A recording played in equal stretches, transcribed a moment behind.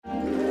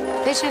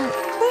Vision, we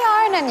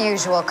are an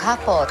unusual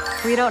couple.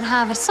 We don't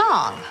have a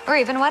song or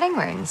even wedding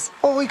rings.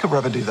 Well, we could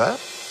rather do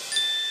that.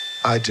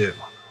 I do.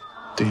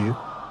 Do you?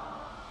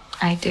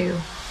 I do.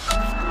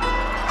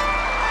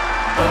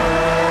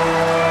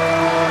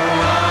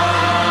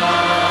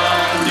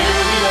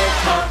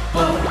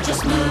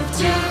 Just moved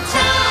to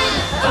town,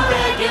 a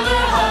regular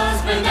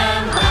husband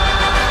and wife.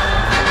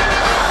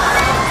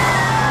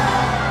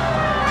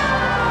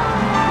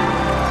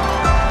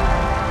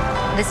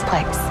 This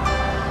place.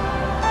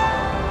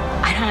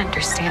 I don't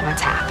understand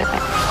what's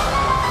happening.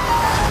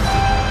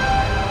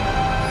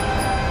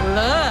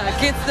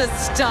 Look, it's the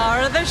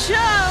star of the show.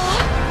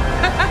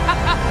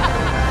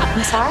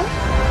 I'm sorry?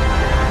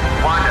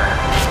 Wanda,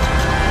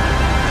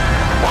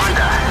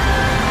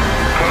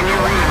 can you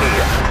read me?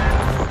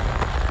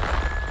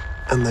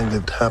 And they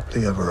lived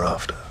happily ever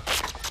after.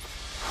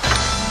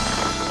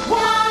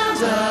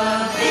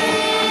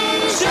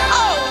 WandaVision.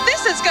 Oh,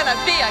 this is gonna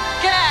be a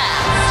gas.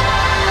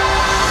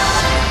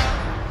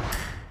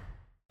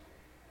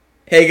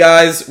 Hey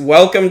guys,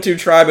 welcome to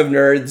Tribe of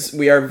Nerds.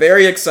 We are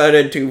very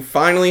excited to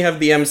finally have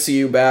the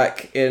MCU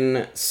back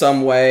in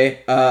some way,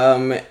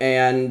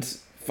 and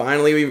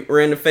finally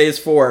we're into Phase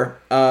 4.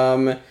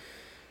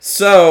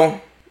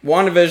 So,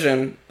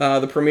 WandaVision,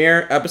 the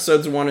premiere,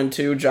 episodes 1 and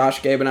 2,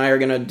 Josh, Gabe, and I are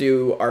going to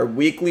do our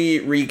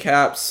weekly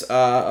recaps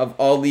of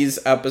all these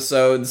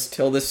episodes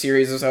till the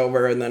series is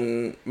over, and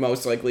then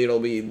most likely it'll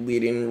be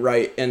leading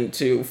right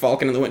into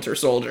Falcon and the Winter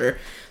Soldier.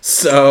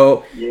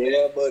 So,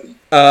 yeah, buddy.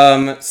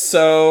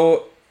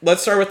 So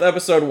let's start with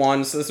episode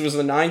 1. So this was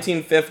the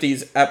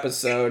 1950s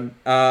episode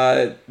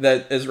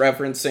that is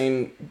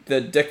referencing the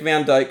Dick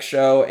Van Dyke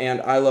Show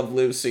and I Love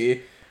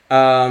Lucy.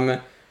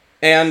 And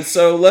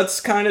so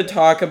let's kind of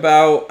talk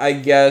about, I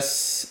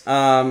guess,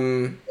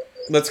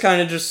 let's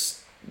kind of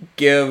just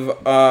give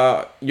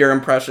your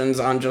impressions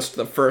on just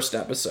the first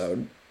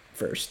episode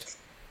first.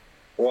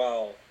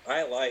 Well,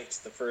 I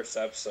liked the first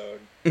episode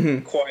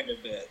quite a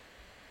bit.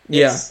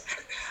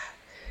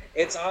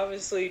 It's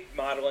obviously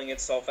modeling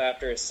itself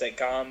after a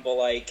sitcom, but,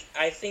 like,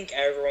 I think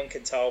everyone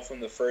can tell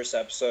from the first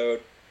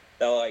episode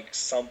that, like,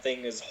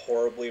 something is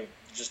horribly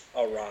just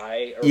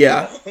awry or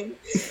wrong.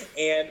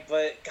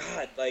 But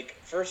God, like,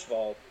 first of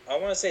all, I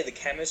want to say the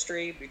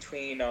chemistry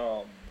between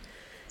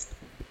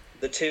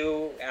the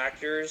two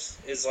actors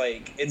is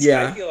like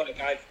I feel like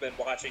I've been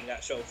watching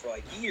that show for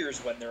like years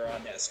when they're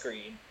on that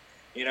screen.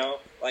 You know,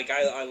 like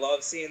I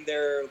love seeing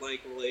their like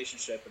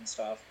relationship and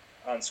stuff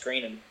on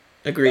screen. And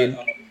agreed.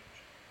 But,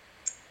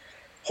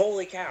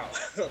 holy cow,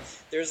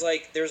 there's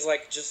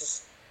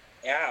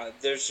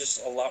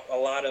just a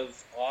lot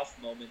of off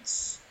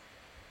moments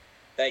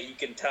that you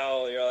can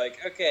tell. You're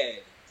like, okay,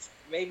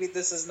 maybe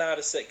this is not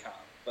a sitcom,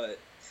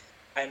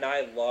 and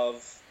I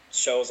love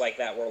shows like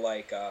that where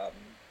like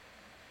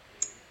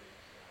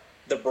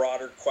the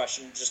broader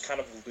question just kind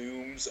of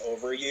looms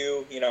over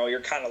you. You know,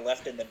 you're kind of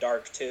left in the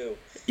dark too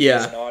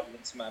as an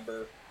audience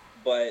member.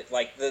 But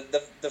like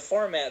the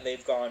format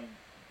they've gone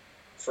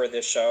for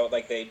this show,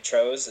 like they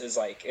chose, is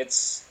like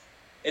it's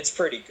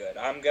pretty good.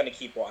 I'm gonna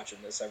keep watching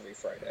this every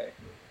Friday.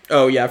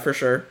 Oh yeah, for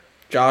sure.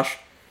 Josh?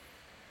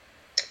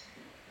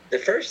 The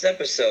first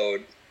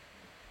episode,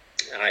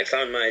 I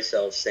found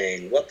myself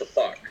saying, what the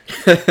fuck?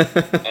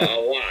 A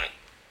lot.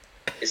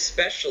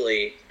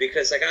 Especially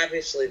because, like,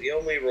 obviously the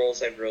only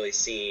roles I've really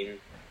seen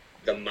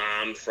the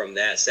mom from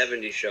that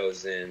 70s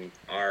shows in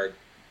are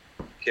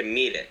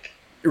comedic.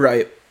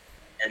 Right.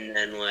 And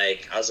then,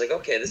 like, I was like,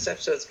 okay, this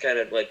episode's kind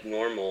of, like,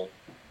 normal.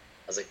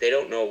 I was like, they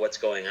don't know what's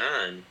going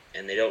on,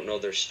 and they don't know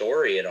their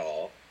story at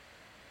all.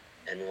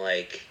 And,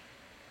 like,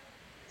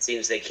 it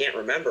seems they can't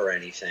remember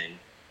anything.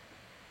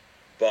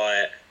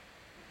 But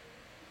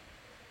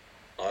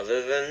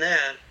other than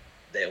that,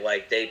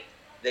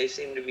 they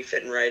seem to be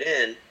fitting right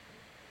in,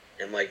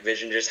 and like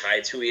Vision just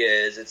hides who he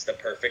is. It's the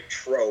perfect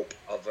trope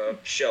of a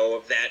show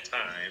of that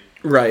time,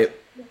 right?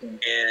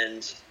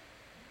 And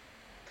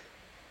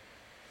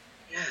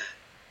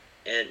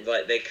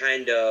but they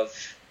kind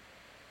of,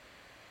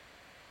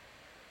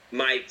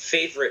 my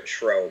favorite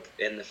trope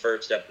in the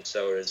first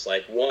episode is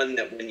like one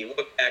that when you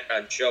look back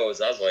on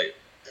shows, I was like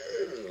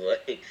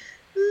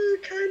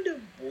kind of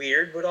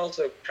weird, but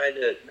also kind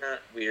of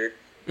not weird.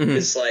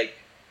 It's like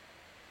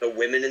the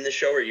women in the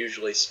show are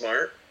usually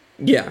smart.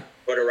 Yeah.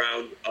 But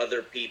around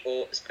other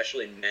people,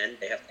 especially men,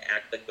 they have to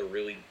act like they're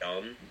really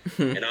dumb.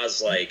 And I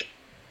was like,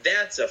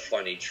 that's a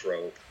funny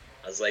trope.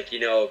 I was like,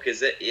 you know,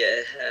 because I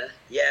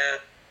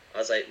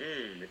was like,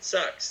 it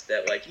sucks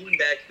that, like, even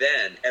back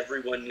then,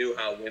 everyone knew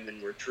how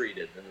women were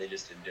treated, and they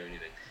just didn't do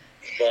anything.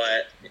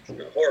 But, it's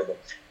horrible.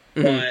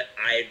 But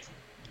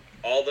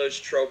all those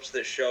tropes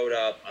that showed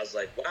up, I was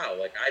like, wow,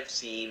 like, I've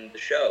seen the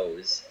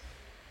shows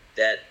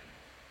that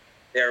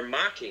they're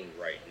mocking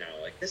right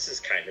now. Like, this is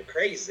kind of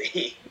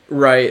crazy.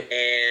 Right.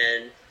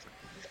 And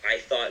I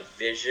thought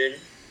Vision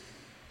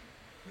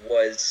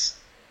was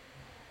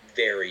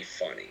very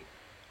funny.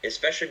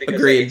 Especially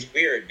because like, it's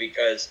weird,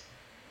 because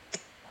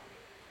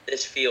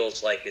this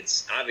feels like it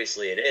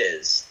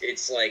is.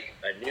 It's like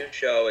a new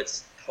show.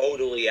 It's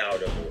totally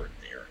out of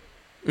ordinary.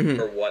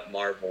 for what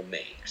Marvel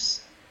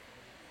makes.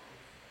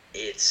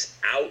 It's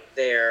out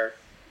there,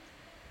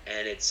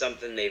 and it's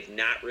something they've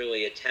not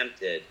really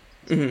attempted.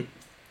 And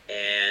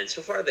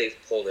so far they've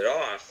pulled it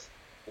off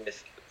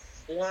with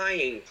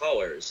flying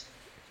colors.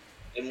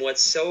 And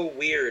what's so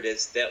weird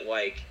is that,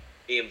 like,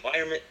 the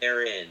environment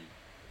they're in,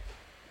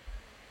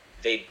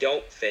 they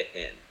don't fit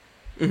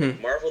in.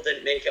 Marvel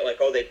didn't make it like,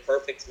 oh, they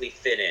perfectly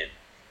fit in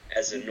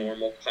as a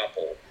normal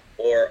couple.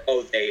 Or,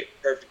 oh, they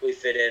perfectly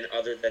fit in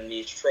other than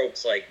these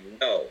tropes. Like,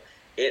 no.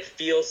 It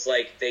feels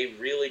like they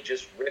really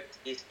just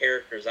ripped these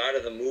characters out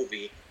of the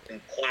movie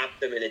and plopped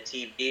them in a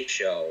TV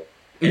show.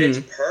 And it's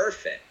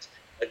perfect.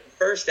 Like, the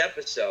first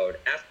episode,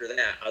 after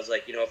that, I was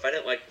like, you know, if I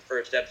didn't like the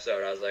first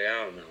episode, I was like,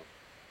 I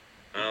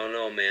don't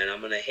know, man. I'm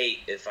going to hate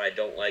if I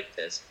don't like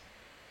this.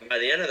 And by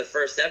the end of the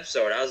first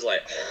episode, I was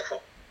like,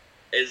 oh,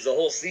 is the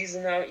whole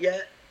season out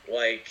yet?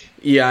 Like,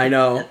 yeah, I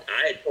know.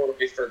 I had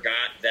totally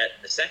forgot that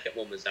the second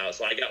one was out,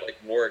 so I got, like,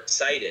 more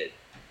excited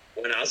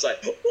when I was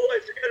like, oh, I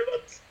forgot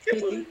about the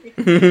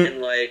second one.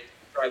 And, like,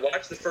 I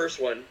watched the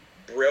first one,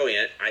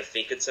 brilliant. I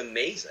think it's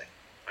amazing.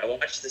 I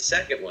watched the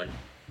second one,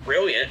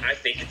 brilliant. I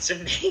think it's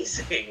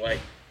amazing. Like,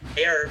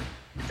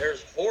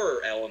 there's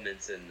horror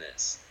elements in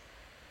this.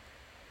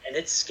 And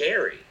it's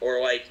scary.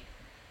 Or, like,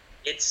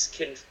 it's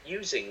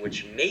confusing,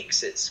 which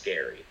makes it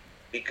scary.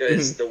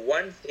 Because the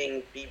one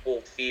thing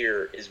people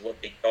fear is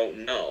what they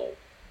don't know.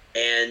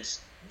 And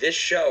this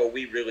show,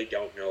 we really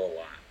don't know a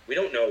lot. We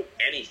don't know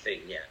anything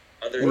yet.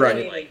 Other than,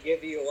 They don't like, even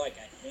give you, like,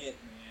 a hint,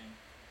 man.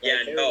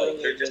 yeah, Like, no,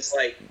 really they're just,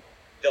 like,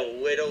 the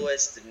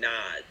littlest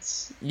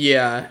nods.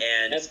 Yeah.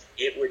 And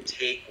it would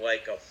take,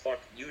 like,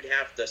 you'd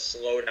have to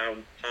slow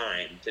down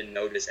time to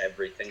notice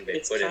everything they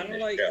put in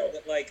this show.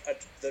 Like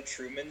the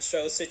Truman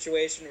Show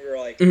situation. We were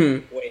like,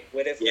 Mm-hmm. wait,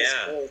 what if this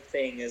whole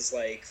thing is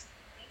like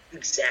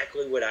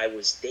exactly what I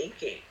was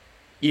thinking?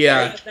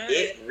 Yeah. Like,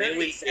 it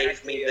really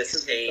gave me the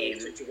same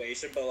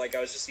situation, but like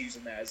I was just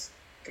using that as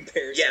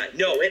comparison. Yeah,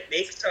 no, it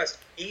makes us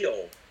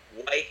feel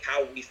like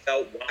how we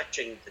felt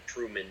watching the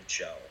Truman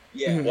Show.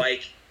 Yeah,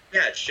 like,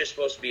 yeah, it's just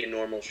supposed to be a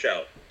normal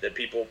show that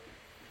people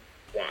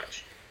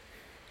watch.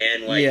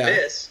 And like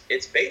this,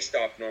 it's based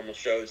off normal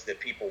shows that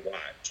people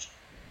watch.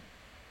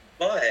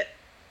 But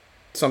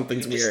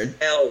something's you just weird.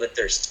 Tell that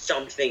there's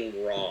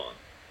something wrong.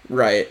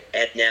 Right.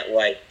 And that,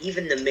 like,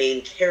 even the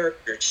main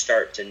characters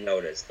start to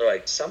notice. They're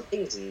like,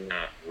 something's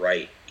not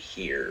right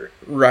here.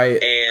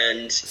 Right.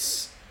 And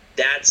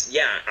that's,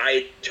 yeah,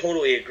 I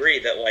totally agree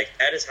that, like,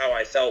 that is how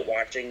I felt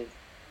watching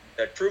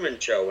the Truman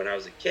Show when I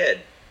was a kid.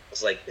 I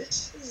was like,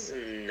 this is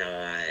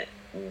not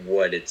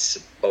what it's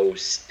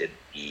supposed to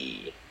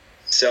be.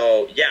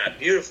 So, yeah,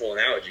 beautiful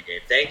analogy,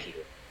 Gabe. Thank you.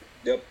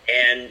 Yep.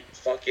 And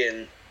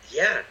fucking,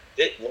 yeah,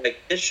 like,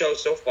 this show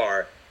so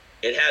far,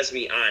 it has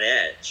me on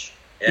edge.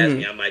 It has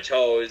me on my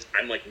toes.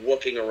 I'm, like,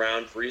 looking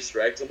around for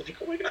Easter eggs. I'm like,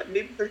 oh my god,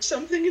 maybe there's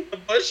something in the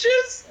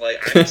bushes?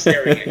 Like, I'm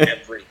staring at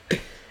everything.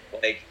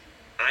 Like,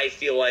 I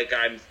feel like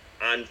I'm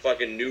on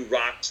fucking New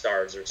Rock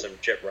Stars or some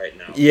shit right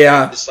now.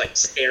 Yeah. I'm just, like,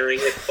 staring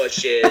at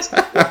bushes,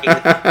 looking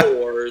at the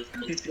doors,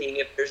 seeing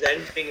if there's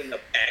anything in the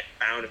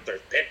background, if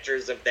there's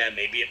pictures of them,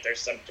 maybe if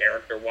there's some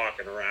character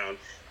walking around.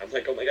 I'm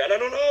like, oh my god, I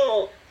don't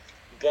know.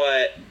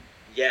 But,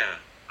 yeah,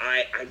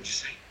 I'm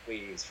just like,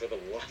 please, for the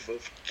love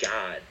of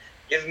God,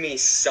 give me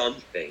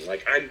something.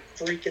 Like, I'm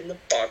freaking the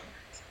fuck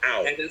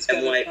out. And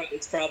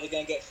it's probably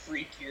gonna get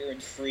freakier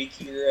and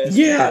freakier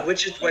as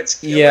which is what's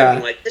killing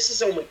me. Like, this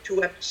is only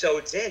 2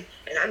 episodes in,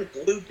 and I'm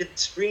glued to the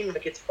screen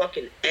like it's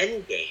fucking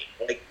Endgame.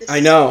 Like, this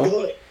is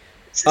good.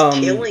 This is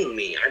killing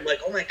me. I'm like,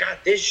 oh my god,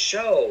 this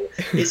show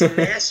is a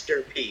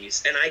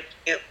masterpiece, and I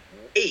can't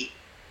wait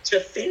to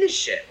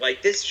finish it.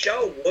 Like, this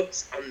show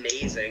looks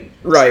amazing.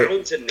 Right.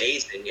 Sounds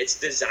amazing. It's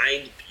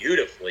designed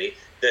beautifully.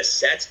 The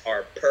sets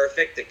are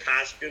perfect. The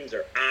costumes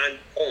are on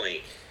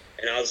point.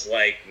 And I was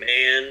like,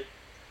 man,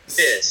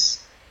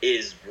 this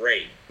is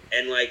great.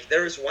 And, like,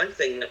 there was one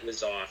thing that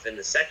was off in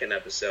the second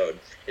episode,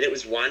 and it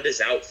was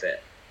Wanda's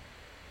outfit.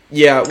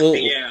 Yeah,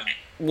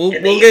 we'll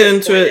get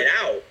into it.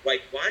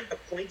 Like, Wanda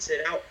points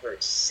it out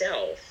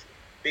herself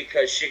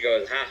because she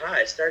goes, haha,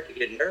 I start to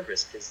get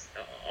nervous because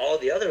all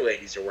the other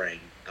ladies are wearing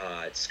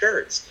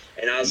skirts.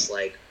 And I was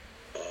like,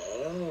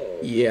 oh.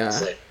 Yeah.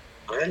 It's like,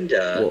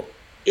 Wanda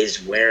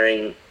is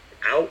wearing an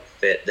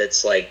outfit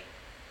that's, like,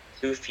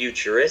 too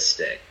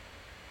futuristic.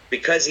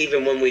 Because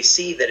even when we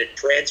see that it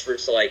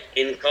transfers to, like,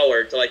 in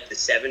color to, like, the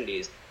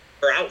 70s,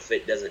 her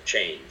outfit doesn't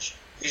change.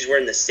 She's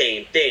wearing the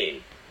same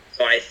thing.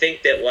 So I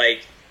think that,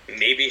 like,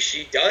 maybe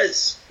she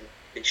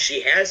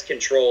has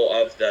control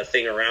of the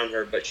thing around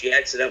her, but she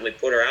accidentally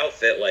put her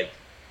outfit, like,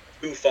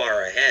 too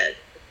far ahead.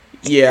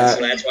 Yeah. And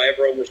so that's why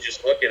everyone was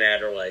just looking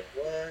at her like,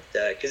 what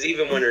the? Because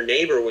even when her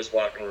neighbor was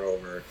walking her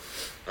over,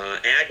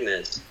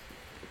 Agnes,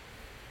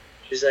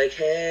 she's like,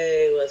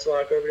 hey, let's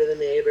walk over to the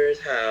neighbor's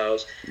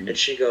house. And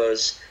she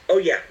goes, oh,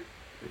 yeah,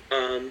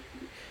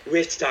 we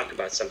have to talk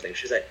about something.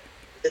 She's like,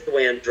 is it the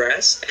way I'm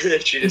dressed? And then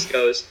she just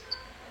goes,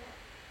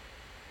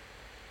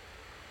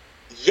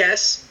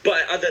 yes,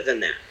 but other than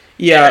that.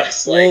 Yeah,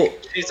 she's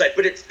like,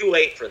 but it's too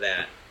late for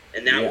that.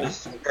 and that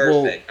was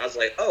perfect. I was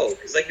like, oh,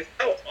 because like it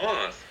felt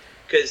off,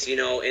 because you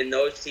know in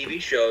those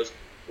TV shows,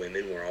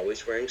 women were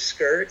always wearing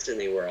skirts, and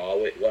they were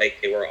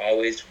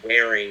always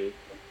wearing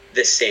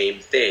the same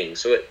thing.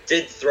 So it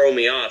did throw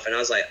me off, and I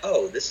was like,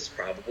 oh, this is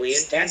probably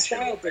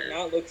intentional. That style did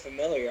not look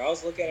familiar. I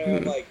was looking at her,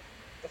 I'm like,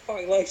 the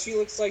fuck, like she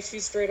looks like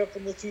she's straight up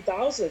in the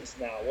 2000s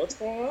now. What's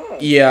going on?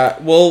 Yeah,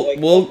 what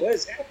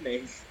is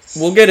happening?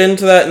 We'll get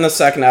into that in the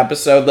second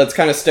episode. Let's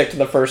kind of stick to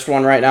the first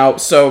one right now.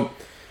 So,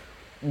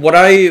 what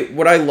I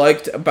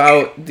liked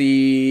about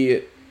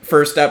the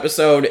first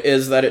episode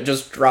is that it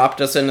just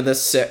dropped us into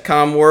this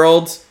sitcom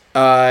world,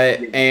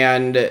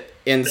 and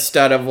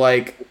instead of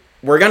like,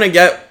 we're gonna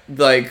get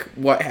like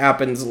what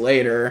happens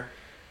later,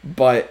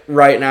 but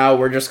right now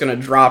we're just gonna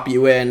drop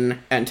you in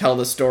and tell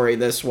the story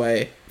this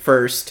way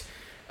first.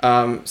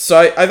 So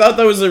I thought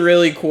that was a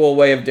really cool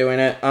way of doing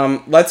it.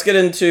 Let's get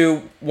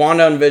into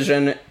Wanda and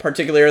Vision,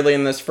 particularly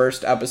in this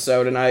first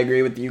episode, and I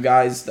agree with you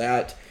guys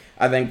that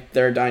I think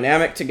they're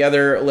dynamic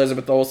together.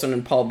 Elizabeth Olsen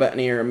and Paul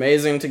Bettany are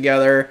amazing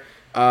together.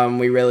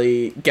 We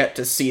really get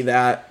to see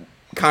that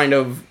kind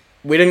of...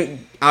 We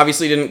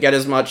obviously didn't get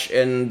as much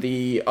in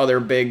the other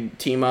big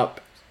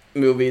team-up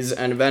movies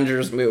and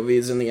Avengers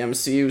movies in the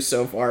MCU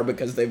so far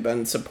because they've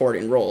been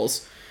supporting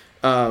roles.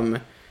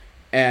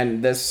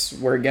 And this,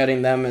 we're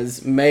getting them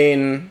as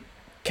main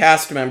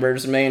cast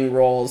members, main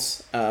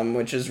roles,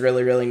 which is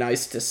really, really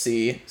nice to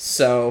see.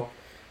 So,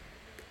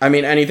 I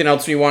mean, anything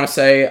else you want to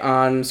say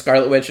on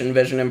Scarlet Witch and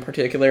Vision in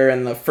particular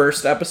in the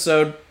first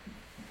episode?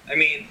 I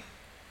mean,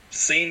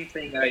 same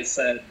thing I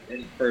said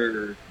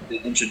for the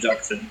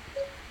introduction.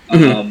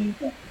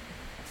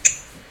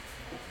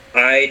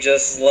 I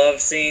just love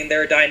seeing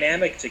their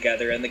dynamic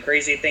together. And the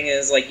crazy thing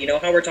is, like, you know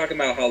how we're talking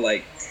about how,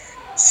 like,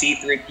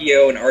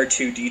 C-3PO and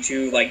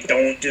R2-D2 like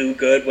don't do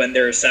good when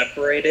they're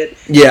separated.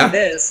 Yeah. In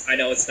this, I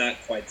know it's not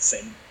quite the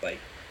same like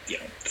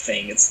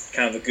thing. It's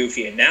kind of a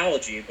goofy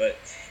analogy, but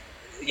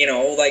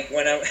like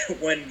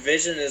when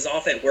Vision is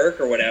off at work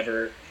or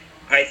whatever,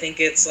 I think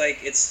it's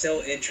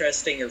still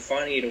interesting or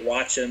funny to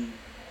watch him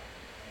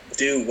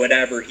do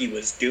whatever he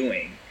was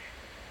doing,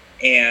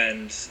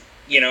 and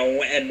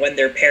and when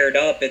they're paired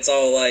up, it's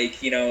all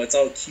like it's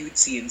all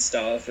cutesy and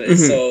stuff. And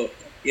so.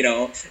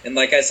 And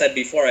like I said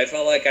before, I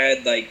felt like I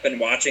had been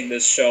watching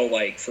this show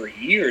for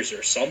years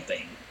or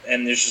something,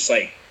 and there's just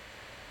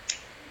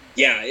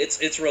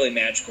it's really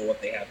magical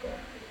what they have going.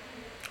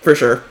 For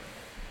sure.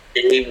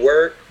 They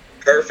work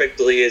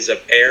perfectly as a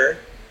pair,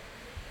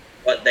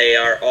 but they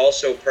are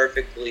also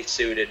perfectly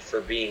suited for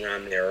being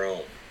on their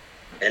own.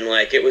 And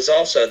it was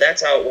also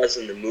that's how it was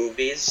in the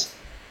movies,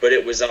 but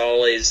it was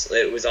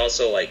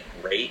also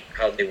great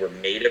how they were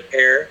made a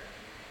pair,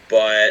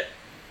 but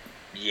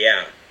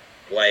yeah,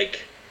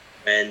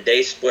 and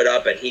they split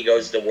up and he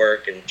goes to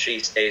work and she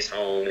stays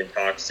home and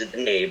talks to the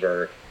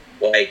neighbor.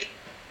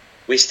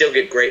 We still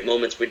get great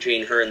moments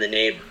between her and the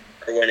neighbor,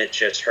 or when it's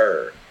just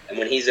her. And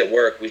when he's at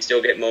work, we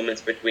still get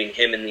moments between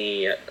him and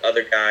the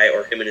other guy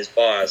or him and his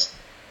boss,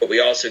 but we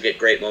also get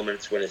great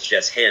moments when it's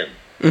just him.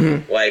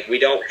 We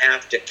don't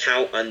have to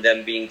count on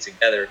them being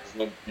together,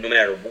 no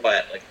matter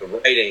what. The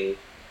writing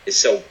is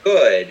so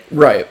good,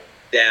 right,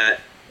 that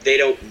they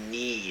don't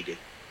need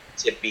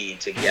to be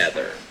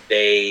together.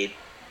 They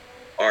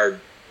are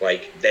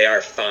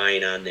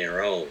fine on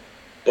their own,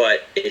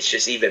 but it's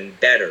just even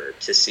better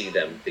to see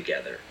them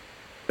together.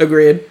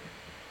 Agreed.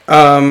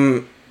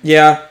 On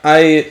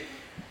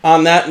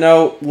that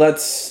note,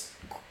 let's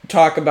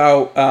talk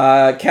about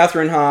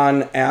Catherine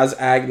Hahn as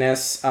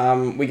Agnes.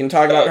 We can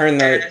talk about her in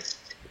the best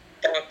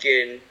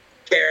fucking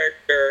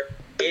character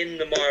in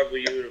the Marvel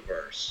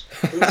universe.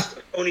 Who's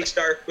Tony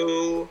Stark?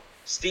 Who?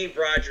 Steve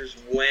Rogers?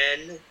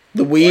 When?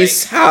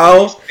 Louise?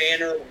 How?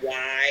 Banner?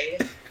 Why?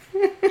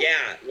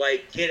 Yeah,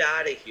 get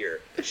out of here.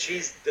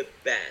 She's the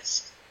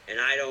best. And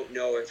I don't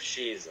know if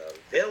she's a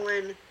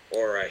villain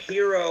or a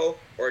hero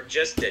or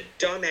just a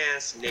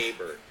dumbass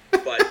neighbor.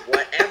 But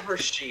whatever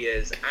she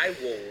is, I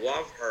will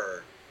love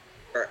her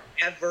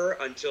forever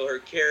until her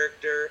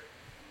character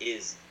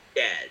is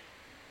dead.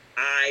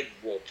 I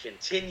will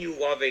continue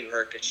loving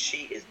her because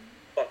she is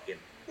fucking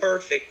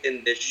perfect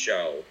in this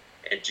show.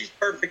 And she's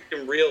perfect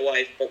in real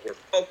life, but we're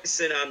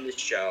focusing on the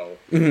show.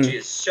 She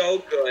is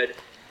so good.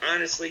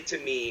 Honestly, to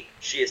me,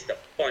 she is the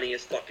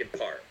funniest fucking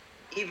part.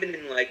 Even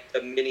in,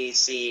 the mini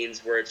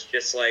scenes where it's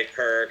just,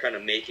 her kind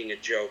of making a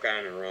joke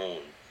on her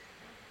own.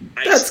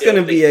 That's going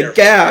to be a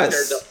gas.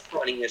 They're the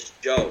funniest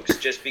jokes,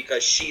 just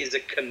because she is a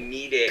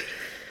comedic,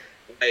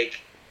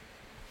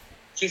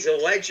 she's a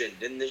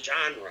legend in the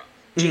genre.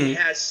 She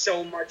has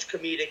so much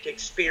comedic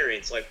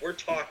experience. We're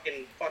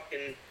talking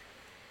fucking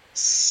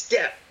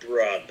Step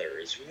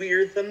Brothers.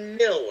 We're the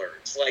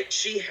Millers.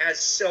 She has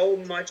so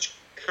much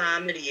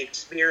comedy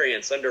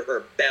experience under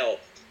her belt.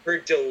 Her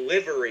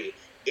delivery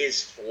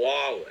is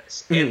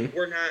flawless. And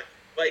we're not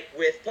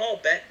with Paul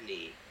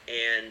Bettany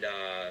and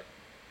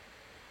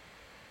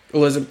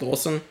Elizabeth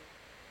Olsen.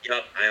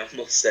 Yup, I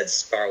almost said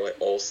Scarlett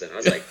Olsen. I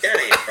was like, that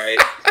ain't right.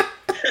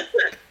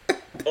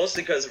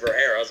 Mostly because of her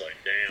hair. I was like,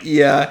 damn.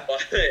 Yeah.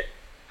 But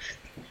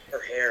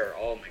her hair,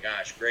 oh my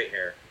gosh, great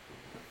hair.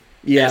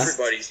 Yeah.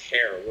 Everybody's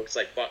hair looks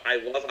like I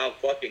love how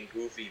fucking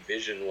goofy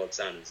Vision looks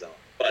on his own.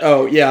 But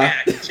Oh,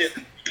 yeah. back to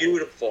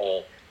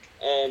beautiful.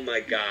 Oh my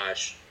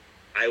gosh.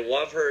 I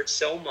love her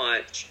so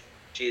much.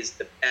 She is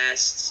the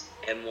best.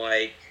 And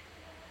like,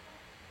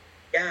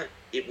 yeah,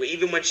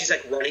 even when she's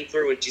like running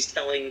through and she's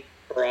telling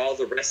her all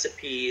the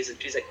recipes and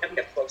she's like, I'm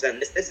gonna focus on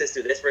this,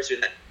 do this, do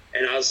that.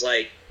 And I was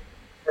like,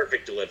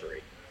 perfect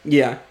delivery.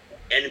 Yeah.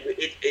 And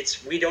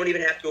we don't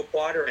even have to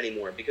applaud her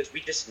anymore because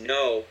we just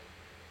know,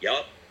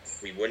 yup,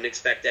 we wouldn't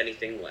expect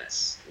anything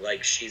less.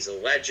 Like, she's a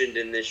legend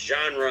in this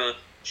genre.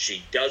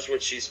 She does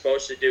what she's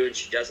supposed to do, and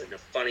she does it in a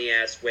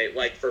funny-ass way.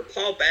 Like, for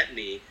Paul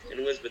Bettany and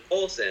Elizabeth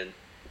Olsen,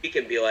 we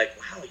can be like,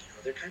 wow,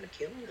 they're kind of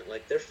killing it.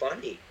 Like, they're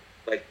funny.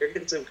 Like, they're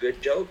getting some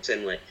good jokes,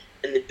 and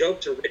the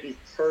jokes are written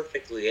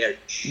perfectly. They're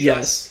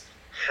just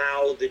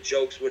how the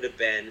jokes would have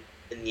been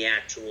in the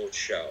actual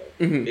show.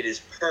 Mm-hmm. It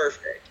is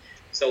perfect.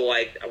 So,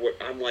 like,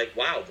 I'm like,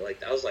 wow.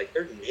 Like, I was like,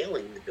 they're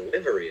nailing the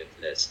delivery of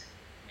this.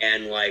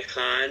 And, like,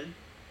 Han,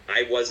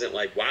 I wasn't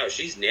like, wow,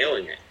 she's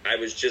nailing it. I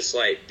was just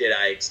like, did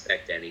I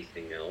expect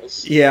anything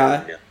else?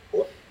 Yeah.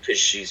 No, because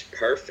she's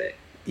perfect.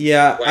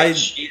 Yeah, like,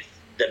 she's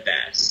the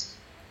best.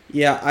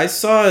 Yeah, I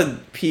saw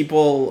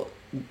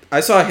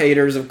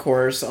haters, of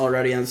course,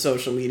 already on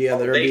social media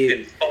that are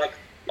can fuck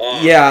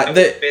off. Yeah, I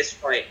will fist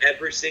fight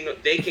every single.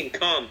 They can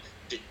come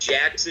to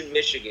Jackson,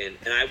 Michigan,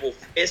 and I will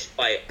fist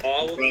fight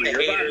all of the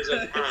haters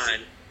of Han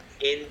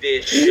in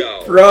this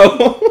show,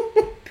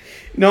 bro.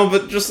 No,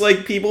 but just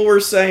like people were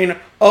saying,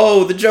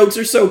 oh, the jokes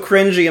are so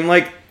cringy. I'm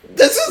like,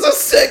 this is a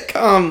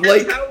sitcom.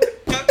 That's like how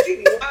it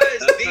fucking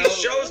was. These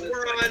shows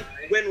were on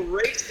when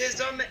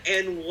racism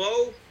and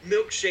low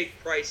milkshake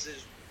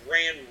prices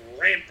ran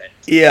rampant.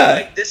 Yeah.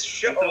 Like, this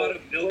show thought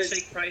of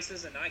milkshake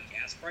prices and not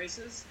gas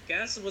prices.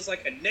 Gas was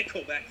like a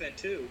nickel back then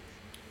too.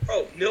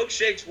 Bro,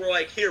 milkshakes were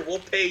like, here, we'll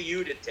pay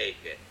you to take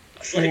it. I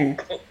was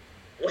like, bro,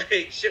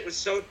 like, shit was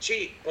so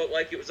cheap, but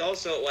like, it was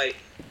also like,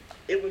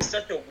 it was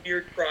such a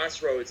weird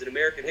crossroads in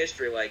American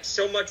history. Like,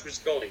 so much was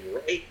going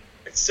right,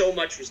 and so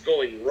much was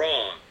going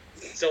wrong.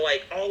 So,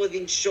 like, all of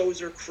these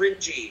shows are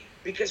cringy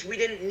because we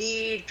didn't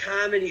need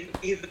comedy to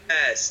be the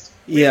best.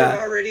 We were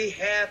already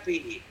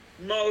happy.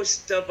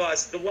 Most of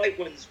us, the white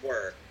ones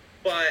were.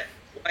 But,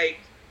 like,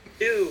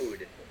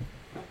 dude,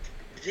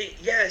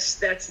 yes,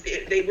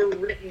 they were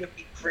written to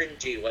be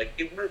cringy. Like,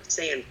 they weren't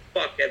saying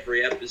fuck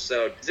every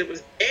episode because it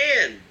was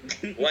banned.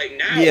 Like,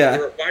 now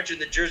we're watching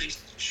the Jersey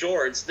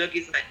Shore and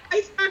Snooki's like,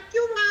 I fuck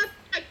you up,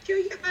 I kill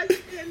your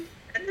husband,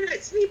 and then I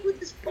sleep with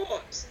his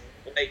corpse.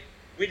 Like,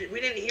 we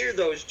didn't hear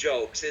those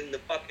jokes in the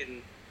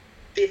fucking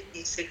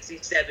 50s,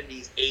 60s,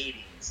 70s,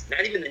 80s.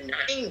 Not even the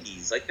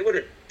 90s. Like, they would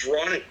have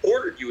drawn and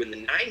quartered you in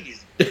the 90s if you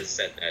would have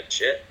said that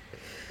shit.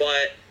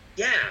 But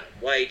yeah,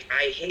 like,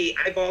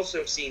 I've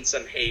also seen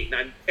some hate, and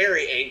I'm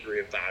very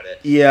angry about it.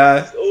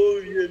 Yeah.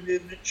 Oh, yeah,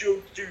 man, the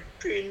jokes are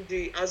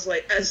cringy. I was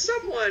like, as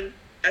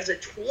a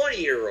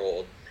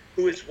 20-year-old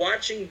who is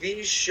watching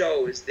these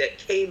shows that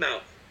came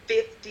out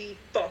 50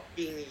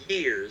 fucking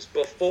years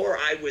before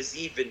I was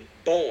even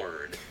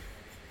born,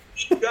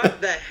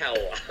 shut the hell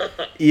up.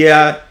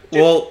 Yeah,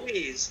 well,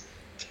 please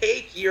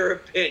take your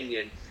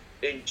opinion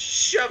and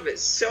shove it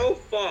so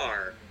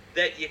far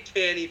that you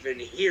can't even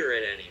hear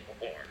it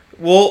anymore.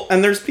 Well,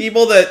 and there's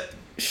people that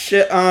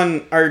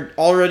are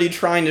already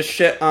trying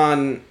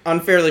to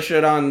unfairly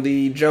shit on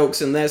the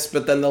jokes in this,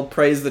 but then they'll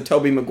praise the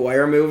Tobey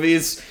Maguire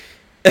movies.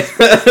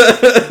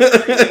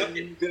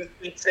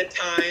 Pizza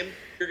Time.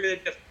 You're gonna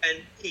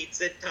defend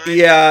Pizza Time.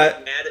 Yeah.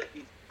 You're mad at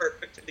these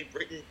perfectly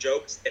written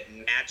jokes that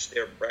match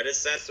their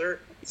predecessor.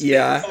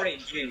 Yeah.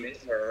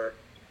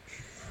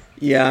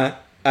 Yeah.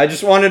 I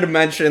just wanted to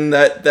mention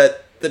that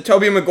the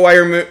Tobey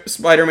Maguire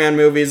Spider-Man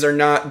movies are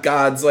not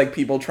gods like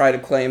people try to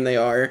claim they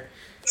are.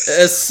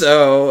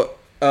 So,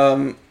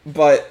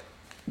 but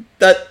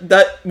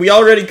that we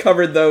already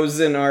covered those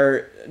in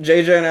our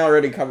JJ and I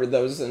already covered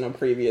those in our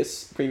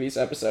previous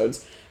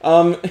episodes.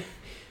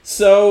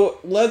 So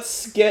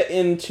let's get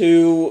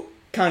into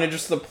kind of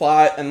just the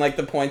plot and like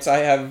the points I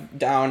have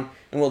down,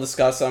 and we'll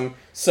discuss them.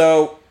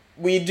 So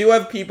we do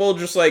have people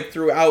just like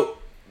throughout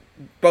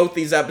both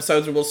these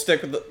episodes, and we'll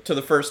stick to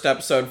the first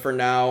episode for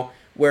now,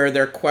 where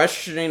they're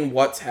questioning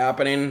what's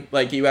happening.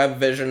 Like, you have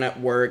Vision at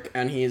work,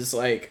 and he's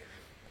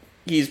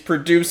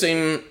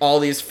producing all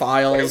these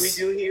files. What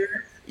do we do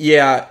here?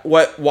 Yeah,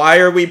 why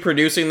are we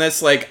producing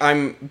this? Like,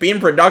 I'm being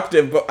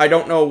productive, but I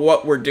don't know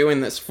what we're doing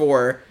this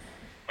for.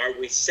 Are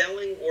we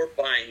selling or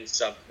buying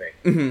something?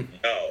 Mm-hmm.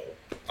 No.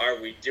 Are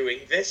we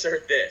doing this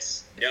or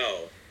this?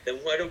 No. Then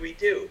what do? We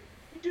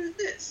do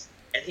this.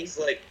 And he's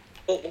like,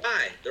 well,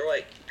 why? They're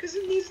like, because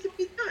it needs to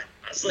be done.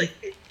 I was like,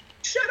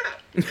 shut up.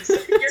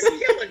 Like, you're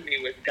killing me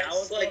with this. That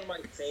was like, one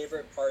of my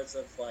favorite parts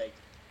of, like,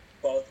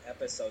 both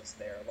episodes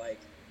there. Like,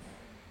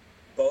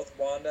 both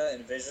Wanda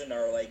and Vision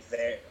are, like,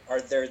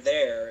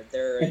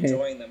 they're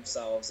enjoying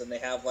themselves, and they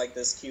have, like,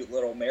 this cute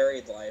little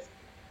married life.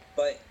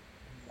 But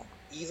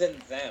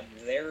even them,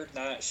 they're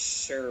not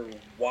sure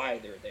why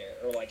they're there,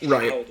 or, like, how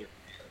they're there.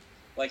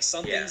 Like,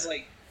 something's,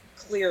 like,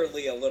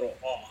 clearly a little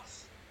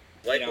off.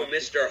 Like when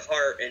Mr.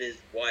 Hart and his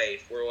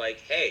wife were like,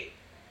 hey,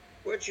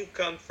 where'd you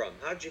come from?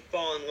 How'd you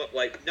fall in love?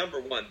 Like, number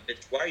one,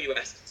 bitch, why are you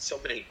asking so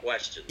many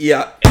questions?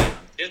 Yeah. And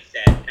just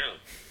sat down.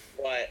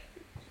 But,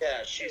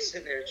 yeah, she's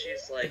sitting there and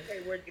she's like,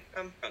 hey, where'd you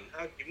come from?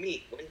 How'd you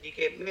meet? When did you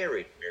get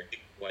married?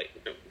 Where'd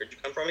you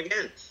come from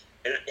again?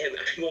 And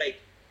I'm like,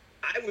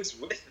 I was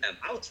with them.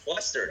 I was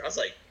flustered. I was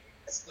like,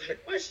 that's a lot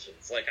of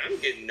questions. Like, I'm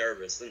getting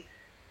nervous. And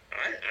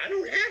I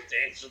don't have to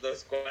answer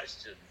those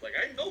questions. Like,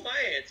 I know my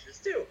answers,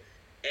 too.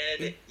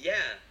 And, yeah,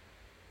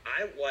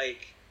 I,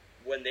 like,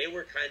 when they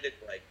were kind of,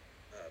 like,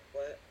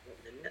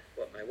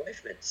 what my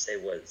wife meant to say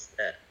was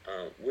that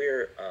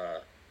we're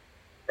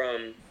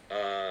from,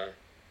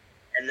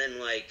 and then,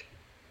 like,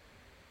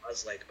 I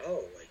was like,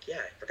 oh, like, yeah,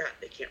 I forgot.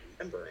 They can't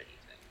remember anything.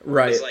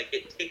 Right. It's like,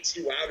 it takes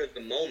you out of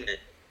the moment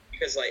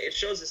because, like, it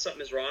shows that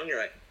something is wrong. You're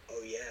like,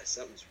 oh, yeah,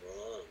 something's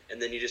wrong.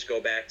 And then you just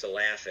go back to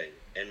laughing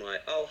and,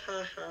 like, oh,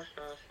 ha, ha,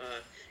 ha,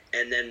 ha.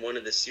 And then one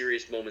of the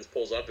serious moments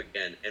pulls up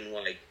again and,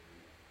 like,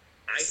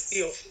 I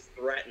feel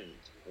threatened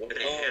when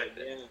it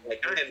happens. Yeah.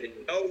 Like, I am in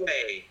no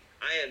way,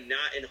 I am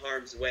not in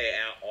harm's way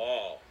at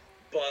all.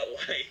 But,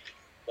 like,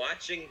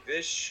 watching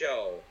this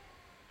show,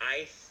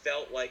 I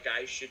felt like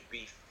I should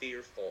be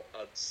fearful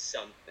of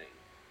something.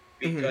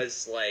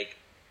 Because, like,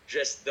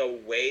 just the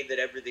way that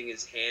everything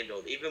is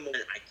handled, even when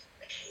I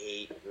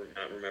hate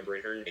not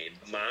remembering her name,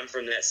 the mom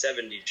from that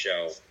 70s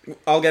show.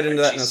 I'll get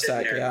into that in a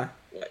sec, yeah.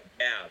 Like,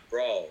 yeah,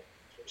 bro,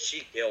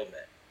 she killed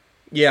it.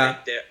 Yeah.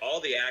 Like, all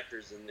the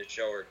actors in the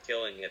show are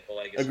killing it, but,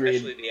 like,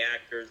 especially the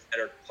actors that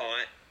are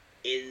caught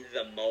in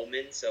the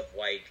moments of,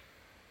 like,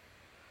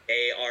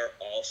 they are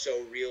also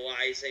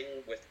realizing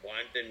with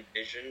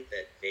WandaVision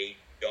that they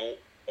don't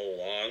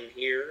belong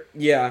here.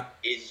 Yeah.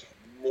 Is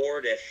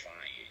mortifying.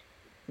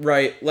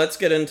 Right, let's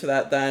get into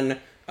that then.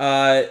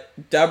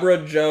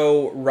 Deborah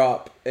Jo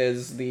Rupp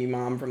is the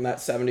mom from that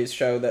 70s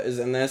show that is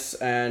in this,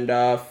 and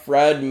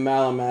Fred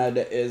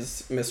Malamed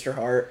is Mr.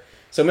 Hart.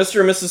 So Mr.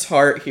 and Mrs.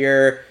 Hart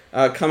here,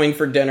 coming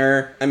for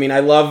dinner. I mean,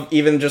 I love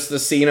even just the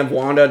scene of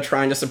Wanda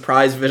trying to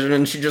surprise Vision,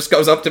 and she just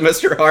goes up to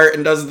Mr. Hart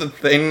and does the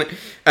thing,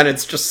 and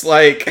it's just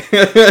like...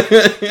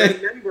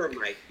 Remember,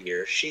 my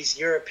dear, she's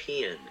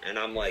European, and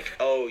I'm like,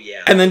 oh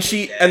yeah. And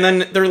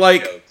then they're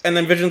like, and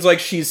then Vision's like,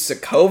 she's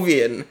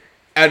Sokovian.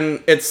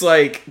 And it's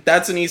like,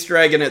 that's an Easter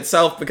egg in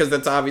itself, because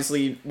that's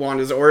obviously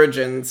Wanda's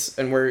origins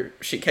and where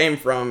she came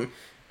from.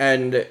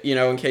 And, you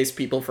know, in case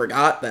people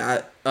forgot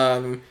that.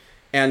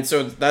 And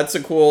so that's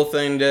a cool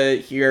thing to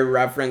hear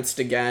referenced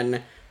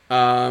again.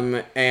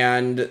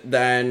 And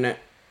then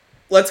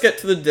let's get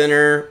to the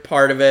dinner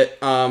part of it.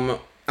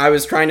 I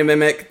was trying to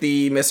mimic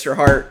the Mr.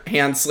 Hart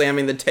hand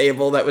slamming the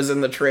table that was in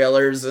the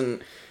trailers,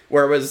 and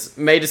where it was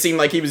made to seem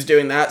like he was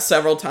doing that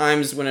several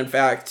times, when in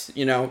fact,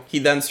 you know, he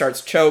then starts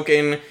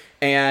choking.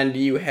 And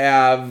you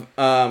have,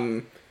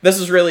 this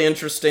is really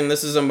interesting.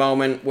 This is a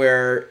moment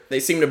where they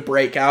seem to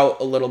break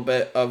out a little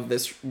bit of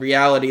this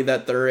reality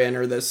that they're in,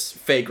 or this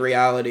fake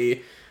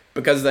reality,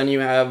 because then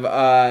you have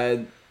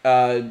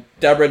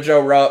Deborah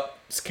Jo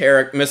Rupp's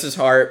character, Mrs.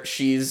 Hart.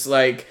 She's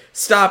like,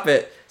 stop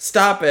it,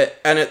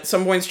 and at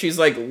some points she's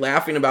like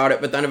laughing about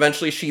it, but then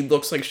eventually she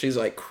looks like she's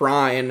like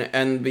crying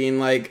and being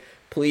like,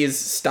 please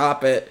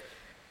stop it.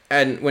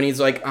 And when he's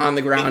like on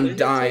the ground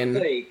dying,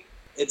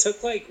 it took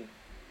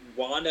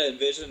Wanda and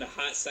Vision a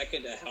hot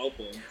second to help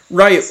him.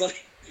 Right.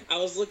 I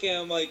was looking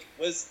at him like,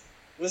 was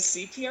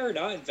CPR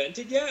not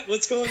invented yet?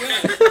 What's going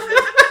on?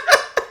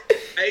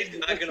 I'm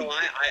not gonna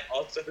lie, I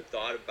also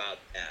thought about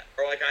that.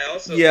 Or like, I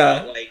also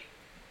thought, like,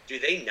 do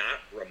they not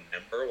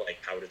remember like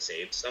how to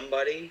save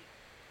somebody?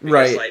 Because,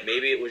 right. Like,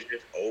 maybe it was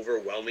just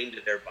overwhelming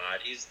to their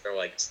bodies. They're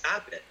like,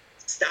 stop it.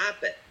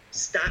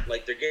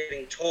 Like, they're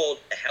getting told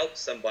to help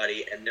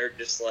somebody, and they're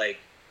just like,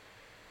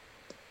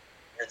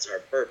 that's our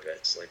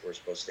purpose. Like, we're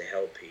supposed to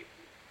help people.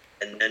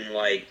 And then,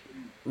 like,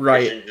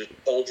 right, Vision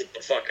just pulls it the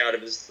fuck out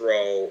of his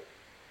throat,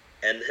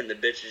 and then the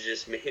bitch is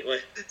just me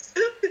like,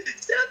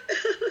 stop.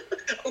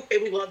 Okay,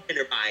 we love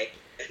dinner, bye.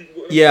 And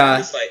yeah,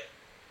 just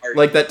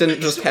like that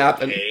didn't just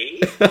happen.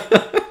 Okay?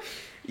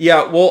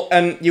 Yeah, well,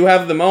 and you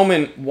have the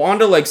moment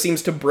Wanda like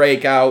seems to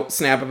break out,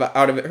 snap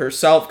out of it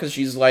herself, because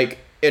she's like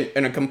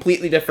in a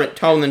completely different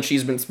tone than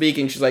she's been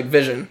speaking. She's like,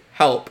 Vision,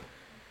 help.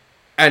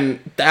 And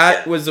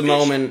that was a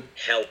moment...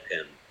 Help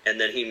him. And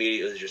then he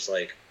immediately was just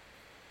like...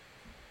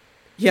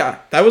 Yeah,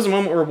 that was a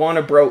moment where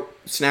Wanda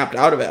snapped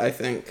out of it, I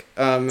think.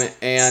 And...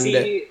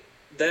 See,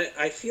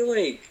 I feel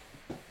like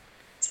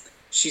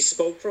she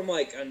spoke from,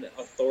 like, an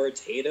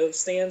authoritative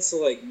stance,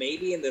 so, like,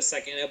 maybe in the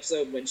second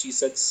episode when she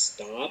said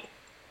stop,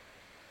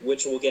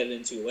 which we'll get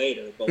into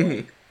later, but,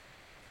 like,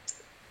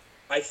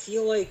 I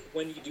feel like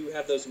when you do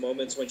have those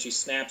moments when she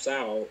snaps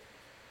out,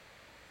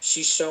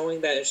 she's showing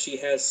that she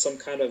has some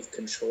kind of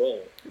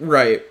control.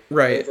 Right. Yeah,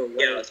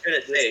 I was going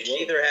to say, she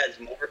either has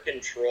more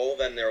control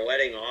than they're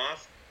letting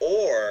off,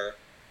 or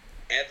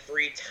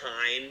every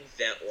time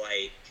that,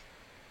 like,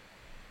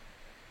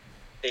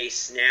 they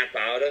snap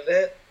out of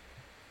it,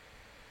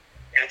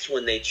 that's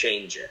when they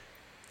change it.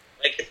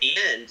 Like, at the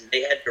end,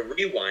 they had to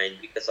rewind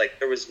because, like,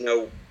 there was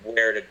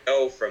nowhere to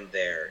go from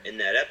there in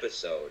that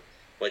episode.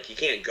 Like, you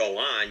can't go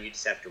on, you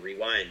just have to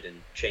rewind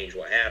and change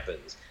what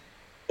happens.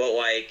 But,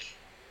 like,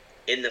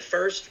 in the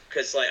first,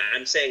 because, like,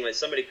 I'm saying, like,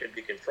 somebody could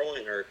be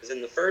controlling her, because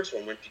in the first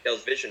one, when she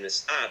tells Vision to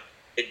stop,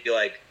 it'd be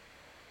like,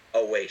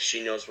 oh, wait,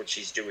 she knows what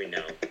she's doing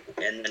now.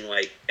 And then,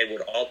 like, it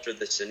would alter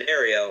the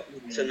scenario,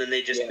 so then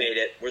they just made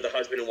it where the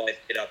husband and wife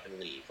get up and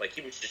leave. Like,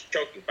 he was just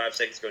choking 5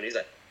 seconds ago, and he's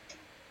like,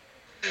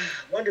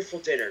 wonderful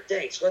dinner,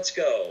 thanks, let's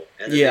go.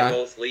 And then they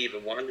both leave,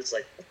 and Wanda's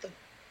like, what the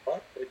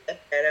fuck? Like,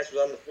 that badass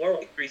was on the floor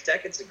like 3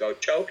 seconds ago,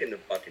 choking to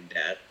fucking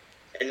death,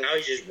 and now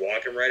he's just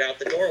walking right out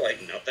the door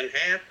like nothing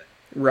happened.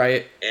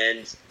 Right.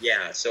 And,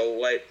 yeah, so,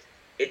 like,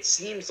 it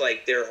seems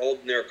like they're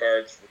holding their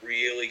cards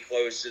really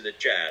close to the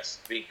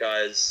chest,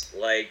 because,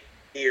 like,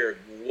 dear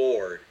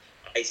Lord,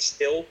 I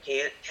still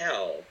can't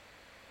tell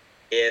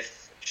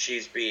if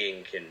she's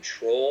being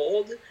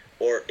controlled,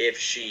 or if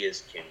she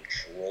is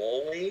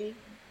controlling.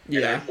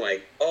 And I'm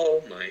like,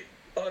 oh my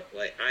fuck,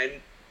 like,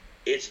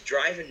 it's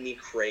driving me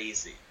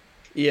crazy.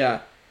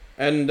 Yeah,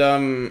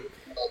 and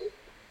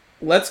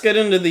let's get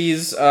into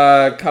these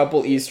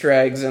couple Easter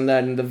eggs and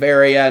then the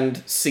very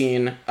end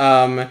scene.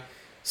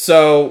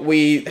 So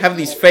we have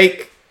these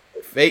fake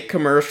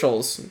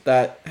commercials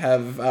that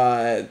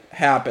have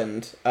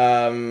happened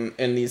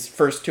in these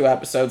first 2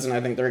 episodes, and I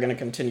think they're going to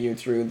continue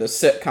through the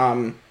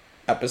sitcom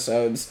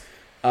episodes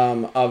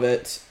of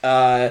it.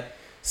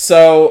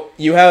 So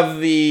you have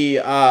the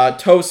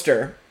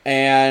toaster,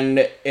 and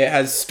it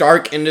has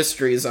Stark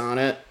Industries on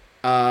it.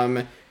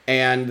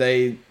 And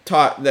they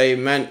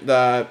meant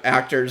the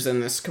actors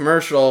in this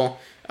commercial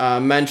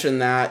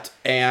mentioned that,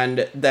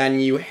 and then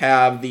you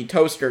have the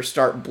toaster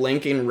start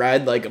blinking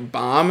red like a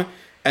bomb,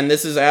 and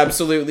this is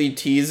absolutely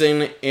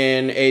teasing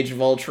in Age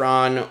of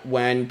Ultron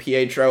when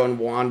Pietro and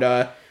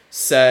Wanda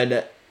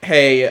said,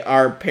 hey,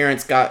 our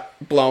parents got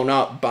blown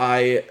up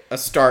by a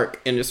Stark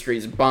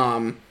Industries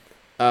bomb.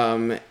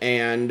 And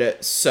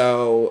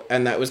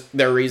that was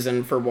their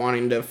reason for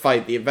wanting to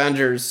fight the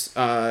Avengers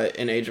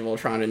in Age of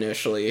Ultron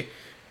initially.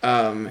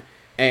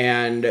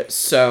 And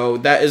so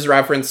that is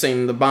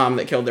referencing the bomb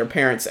that killed their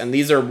parents, and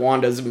these are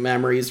Wanda's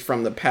memories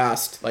from the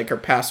past, like her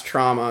past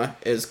trauma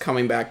is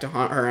coming back to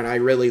haunt her, and I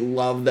really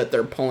love that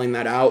they're pulling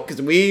that out,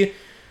 because we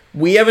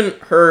haven't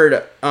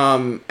heard,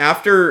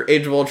 after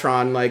Age of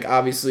Ultron, like,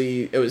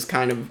 obviously it was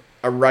kind of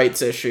a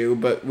rights issue,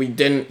 but we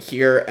didn't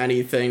hear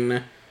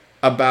anything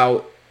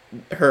about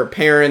her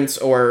parents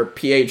or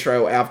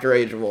Pietro after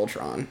Age of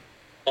Ultron.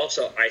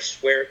 Also, I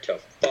swear to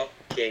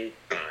fucking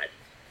God,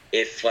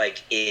 if,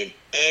 like, in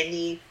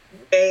any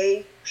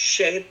way,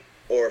 shape,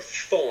 or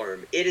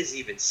form it is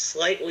even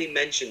slightly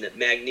mentioned that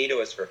Magneto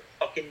is her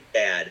fucking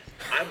dad,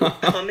 I will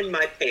come in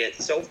my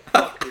pants so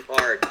fucking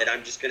hard that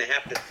I'm just gonna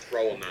have to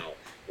throw him out.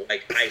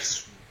 Like, I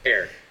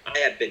swear, I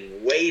have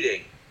been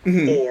waiting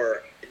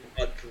for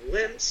a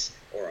glimpse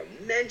or a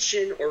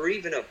mention or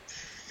even a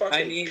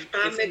fucking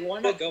comic if you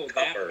want to book go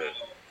cover.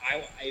 that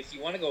route, if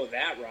you want to go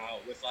that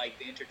route with, like,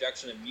 the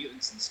introduction of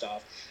mutants and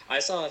stuff, I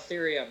saw a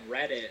theory on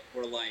Reddit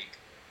where, like,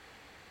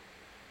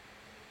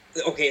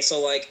 okay, so,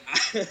 like,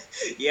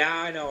 yeah,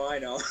 I know. I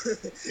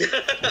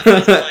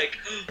was like,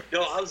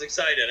 no, I was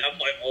excited. I'm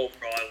like, oh,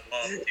 bro, I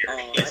love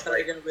theories. I thought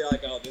you were gonna be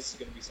like, oh, this is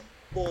gonna be some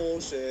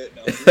bullshit.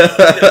 No,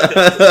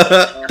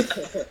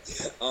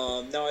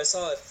 I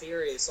saw a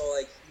theory. So,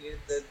 like,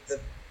 the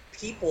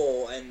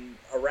people and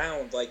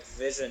around, like,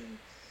 Vision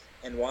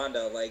and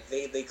Wanda, like,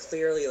 they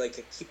clearly,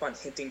 like, keep on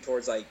hinting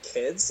towards, like,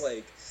 kids,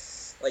 like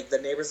the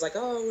neighbor's like,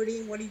 oh,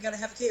 when are you gonna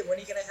have a kid? When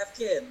are you gonna have a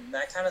kid? And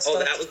that kind of stuff. Oh,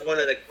 that was one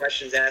of the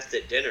questions asked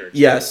at dinner, too.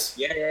 Yes.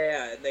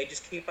 Yeah. And they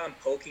just keep on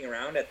poking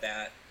around at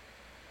that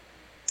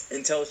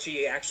until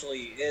she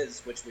actually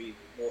is, which we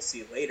will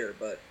see later.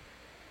 But,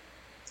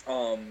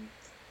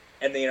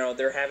 and you know,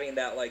 they're having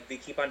that, like, they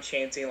keep on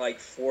chanting, like,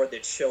 for the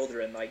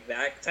children, like,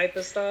 that type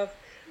of stuff.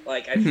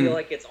 Like, I feel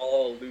like it's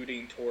all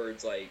alluding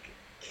towards, like,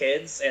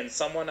 kids. And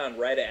someone on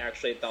Reddit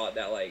actually thought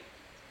that, like,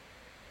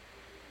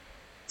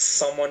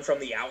 someone from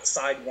the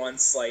outside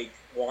wants, like,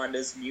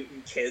 Wanda's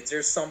mutant kids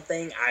or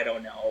something. I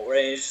don't know. Or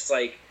it's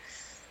just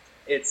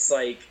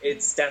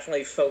it's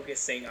definitely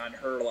focusing on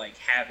her, like,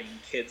 having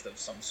kids of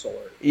some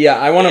sort. Yeah,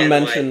 I want to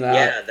mention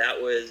that. Yeah,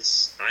 I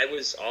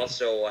was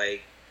also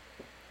like,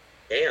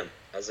 damn.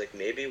 I was like,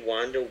 maybe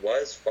Wanda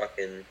was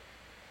fucking,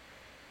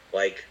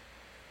 like,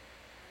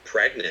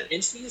 pregnant.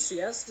 And she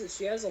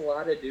has a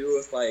lot to do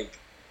with, like,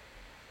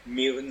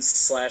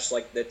 mutants /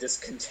 like the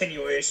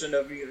discontinuation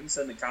of mutants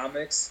in the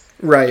comics,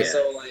 right?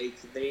 So, like,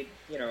 they,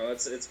 you know,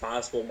 it's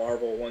possible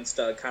Marvel wants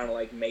to kind of,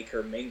 like, make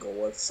her mingle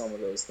with some of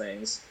those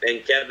things.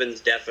 And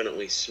Kevin's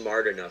definitely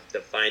smart enough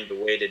to find a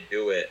way to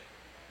do it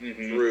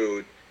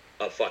through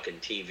a fucking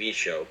TV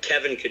show.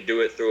 Kevin could do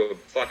it through a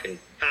fucking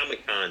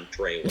Comic-Con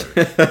trailer,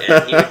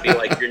 and he would be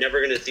like, "You're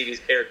never gonna see these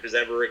characters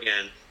ever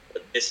again,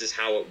 but this is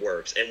how it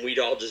works," and we'd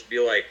all just be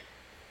like,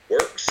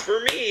 works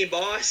for me,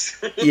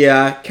 boss.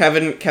 Yeah,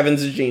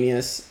 Kevin's a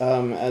genius,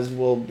 as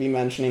we'll be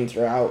mentioning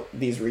throughout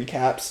these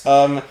recaps.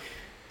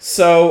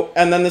 So,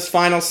 and then this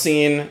final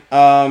scene,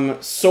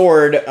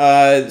 Sword,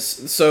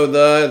 so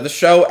the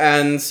show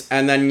ends,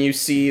 and then you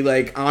see,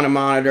 like, on a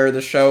monitor, the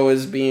show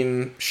is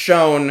being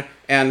shown,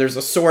 and there's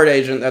a Sword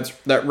agent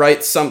that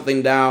writes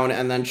something down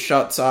and then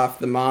shuts off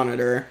the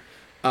monitor.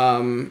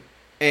 And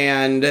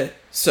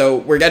so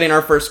we're getting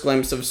our first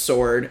glimpse of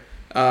Sword,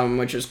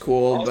 which is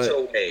cool.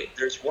 Also, but wait,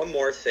 there's one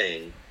more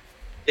thing.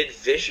 Did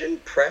Vision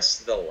press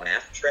the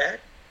laugh track?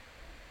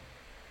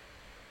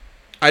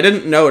 I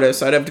didn't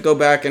notice. I'd have to go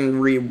back and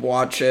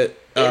re-watch it.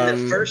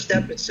 In the first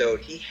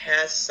episode, he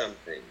has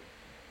something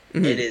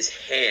in his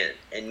hand,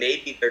 and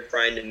maybe they're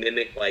trying to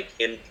mimic, like,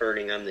 him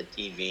turning on the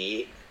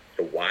TV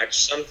to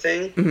watch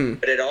something,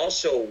 but it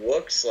also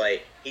looks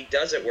like he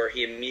does it where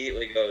he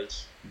immediately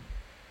goes,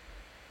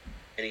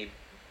 and he,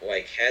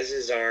 like, has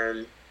his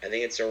arm, I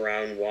think it's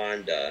around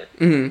Wanda,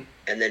 and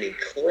then he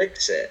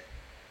clicks it,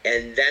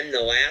 and then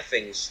the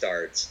laughing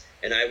starts,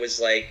 and I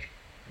was like,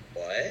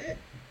 what?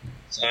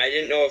 So I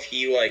didn't know if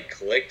he, like,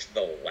 clicked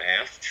the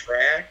laugh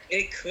track.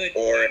 It could,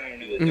 or I don't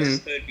know, there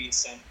could be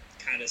some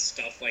kind of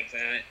stuff like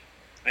that,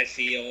 I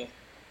feel.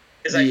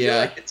 Because I feel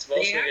like it's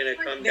mostly going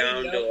to come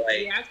down to, like...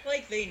 They act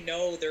like they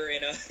know they're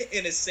in a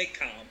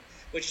sitcom,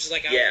 which is,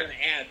 like, I was going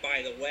to add,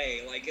 by the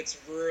way. Like, it's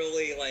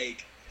really,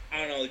 like, I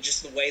don't know,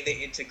 just the way they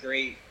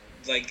integrate,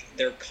 like,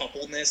 their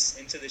coupleness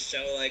into the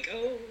show. Like,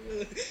 oh,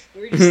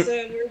 we're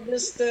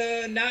just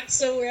a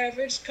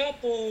not-so-average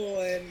couple,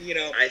 and, you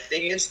know... I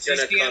think it's going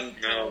to come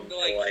down to,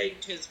 like...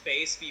 paint his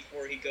face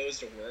before he goes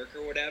to work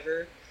or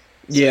whatever.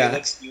 So yeah. he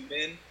looks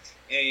human.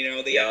 And, you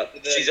know,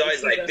 she's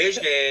always like,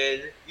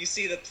 Vision! You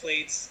see the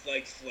plates,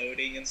 like,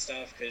 floating and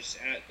stuff, because,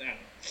 I don't know.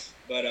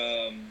 But,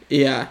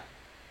 yeah.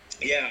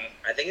 Yeah.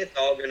 I think it's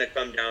all going to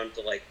come down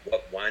to, like,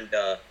 what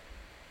Wanda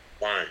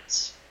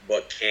wants,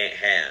 but can't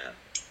have.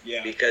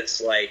 Yeah. Because,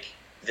 like,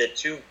 the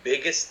two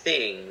biggest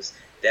things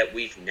that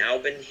we've now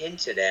been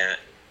hinted at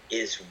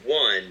is,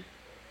 one,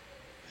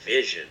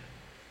 Vision,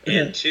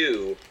 and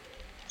two,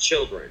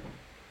 children.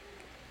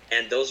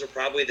 And those are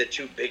probably the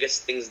two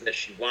biggest things that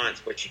she wants,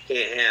 but she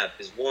can't have.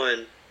 Because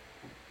one,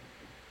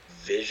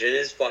 Vision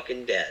is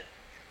fucking dead.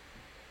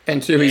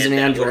 And two, he's an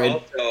android.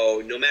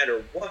 Also, no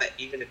matter what,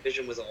 even if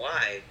Vision was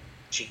alive,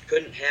 she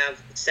couldn't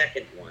have the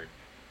second one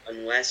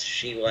unless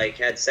she, like,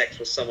 had sex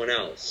with someone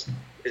else.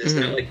 Because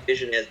it's not like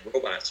Vision has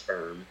robot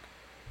sperm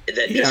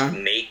that just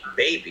make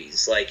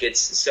babies. Like, it's...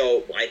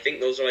 So, I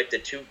think those are, like, the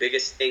two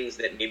biggest things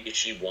that maybe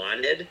she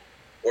wanted,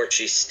 or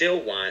she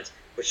still wants,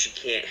 but she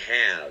can't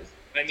have.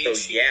 I mean, so,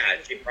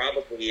 she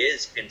probably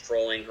is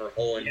controlling her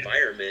whole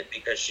environment,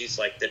 because she's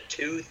like, the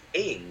two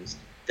things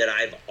that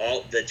I've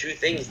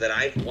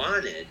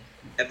wanted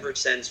ever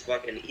since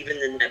fucking, even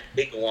in that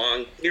big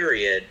long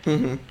period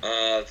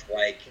of,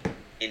 like,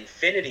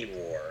 Infinity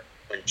War,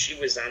 when she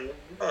was on the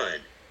run,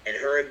 and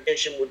her and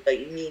Vision would,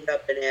 like, meet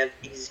up and have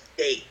these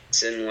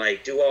dates and,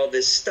 like, do all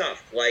this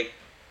stuff. Like,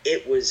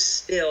 it was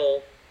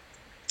still,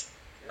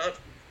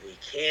 we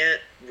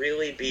can't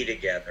really be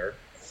together,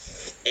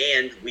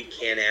 and we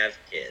can't have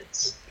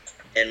kids.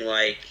 And,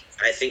 like,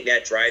 I think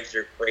that drives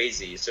her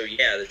crazy. So,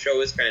 yeah, the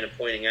show is kind of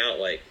pointing out,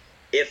 like,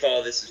 if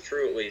all this is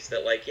true, at least,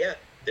 that, like, yeah,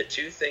 the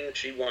two things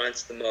she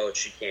wants the most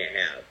she can't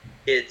have,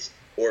 kids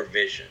or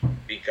Vision,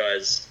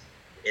 because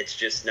it's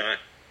just not,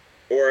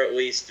 or at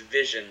least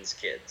Vision's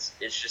kids.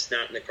 It's just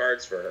not in the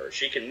cards for her.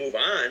 She can move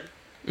on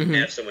and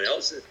have someone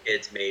else's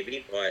kids,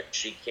 maybe, but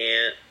she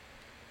can't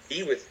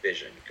be with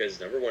Vision, because,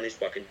 number one, he's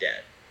fucking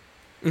dead.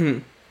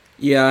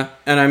 Yeah,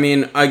 and I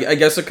mean, I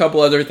guess a couple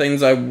other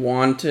things I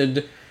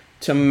wanted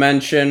to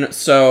mention.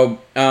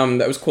 So,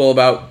 that was cool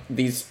about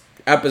these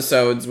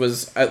episodes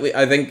was,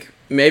 I think,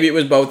 maybe it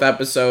was both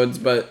episodes,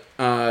 but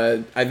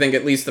I think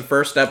at least the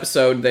first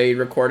episode they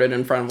recorded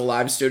in front of a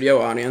live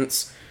studio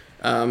audience,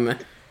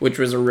 which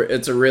was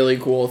it's a really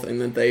cool thing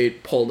that they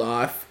pulled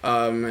off.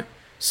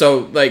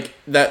 So, like,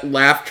 that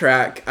laugh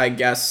track, I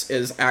guess,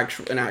 is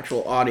an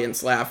actual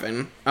audience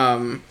laughing,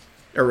 or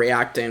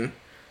reacting.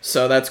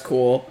 So that's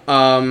cool.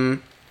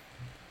 And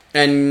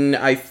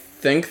I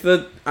think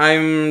that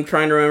I'm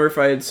trying to remember if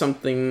I had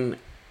something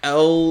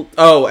else.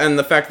 Oh, and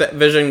the fact that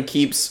Vision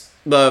keeps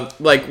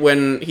like,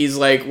 when he's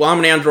like, well, I'm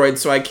an android,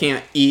 so I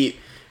can't eat,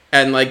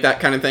 and, like, that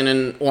kind of thing,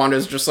 and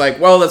Wanda's just like,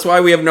 well, that's why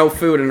we have no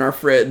food in our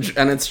fridge,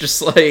 and it's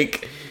just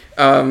like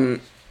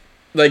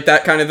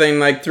that kind of thing.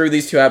 Like, through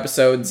these two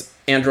episodes,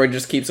 Android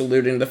just keeps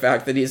alluding to the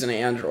fact that he's an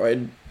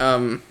android.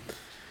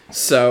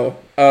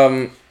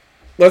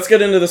 Let's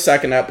get into the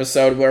second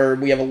episode, where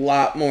we have a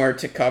lot more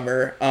to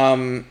cover.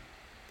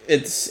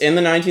 It's in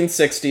the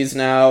 1960s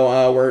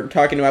now. We're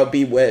talking about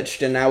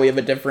Bewitched, and now we have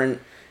a different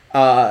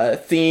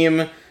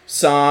theme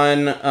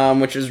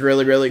song, which is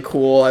really, really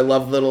cool. I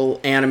love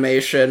little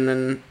animation,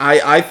 and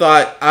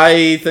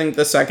I think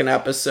the second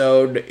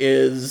episode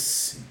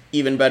is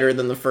even better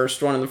than the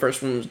first one, and the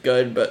first one was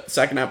good, but the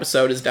second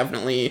episode was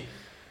definitely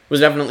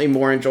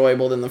more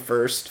enjoyable than the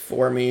first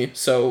for me.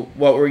 So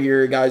what were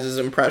your guys'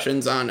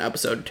 impressions on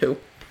episode 2?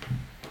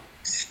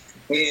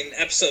 In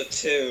episode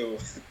 2,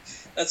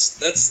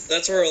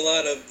 that's where a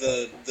lot of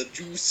the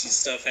juicy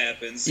stuff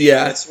happens.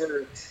 Yeah. That's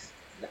where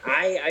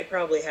I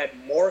probably had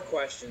more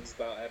questions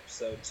about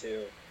episode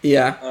 2.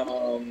 Yeah.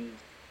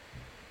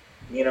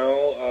 You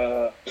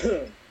know,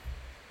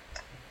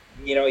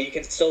 you know, you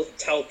can still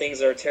tell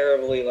things are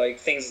terribly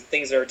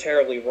things that are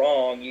terribly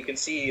wrong. You can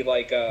see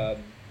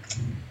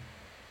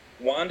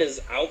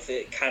Wanda's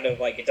outfit kind of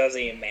it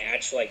doesn't even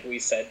match, like we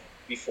said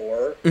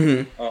before.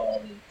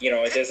 Mm-hmm. You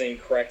know, it doesn't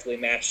even correctly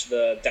match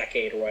the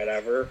decade or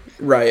whatever.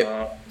 Right.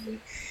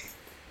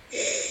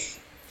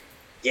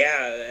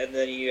 Yeah, and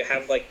then you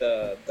have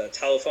the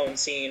telephone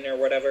scene or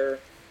whatever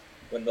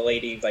when the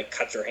lady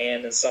cuts her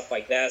hand and stuff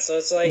like that. So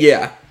it's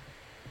yeah,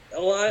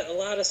 a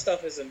lot of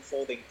stuff is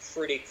unfolding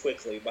pretty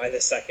quickly by the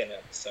second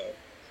episode.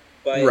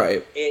 But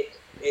right. it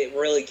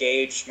really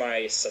gauged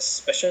my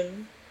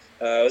suspicion.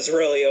 I was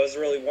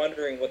really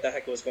wondering what the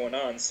heck was going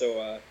on.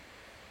 So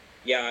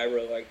yeah, I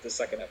really liked the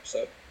second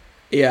episode.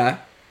 Yeah.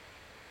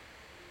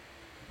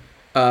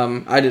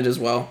 I did as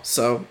well.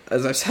 So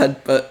as I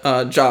said,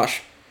 but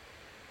Josh.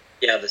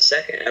 Yeah, the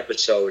second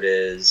episode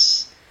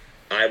is.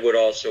 I would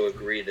also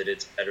agree that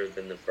it's better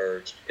than the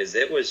first because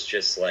it was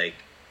just it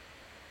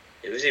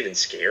was even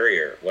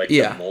scarier.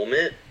 The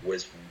moment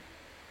was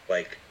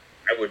I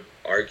would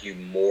argue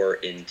more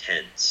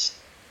intense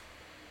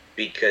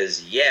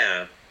because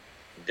the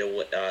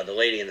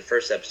lady in the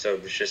first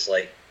episode was just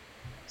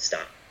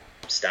stop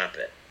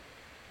it,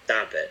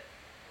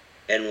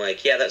 and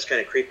that's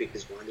kind of creepy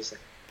because Wanda's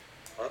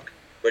fuck,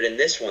 but in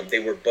this one they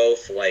were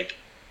both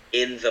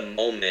in the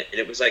moment, and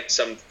it was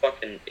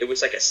it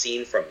was like a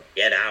scene from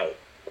Get Out.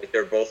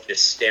 They're both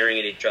just staring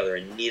at each other,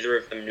 and neither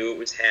of them knew it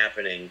was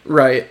happening.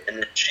 Right. And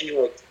then she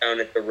looked down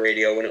at the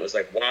radio, and it was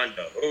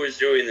Wanda, who is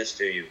doing this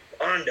to you?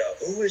 Wanda,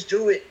 who is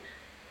doing?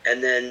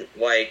 And then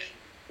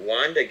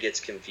Wanda gets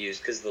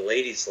confused because the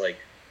lady's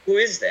who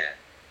is that?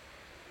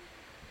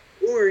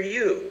 Who are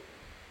you?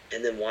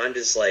 And then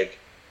Wanda's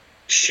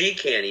she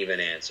can't even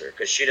answer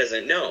because she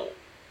doesn't know.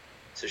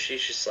 So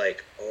she's just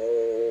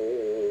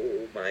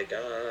oh my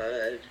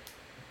god.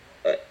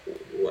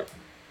 What?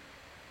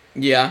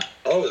 Yeah.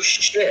 Oh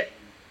shit.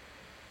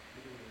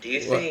 Do you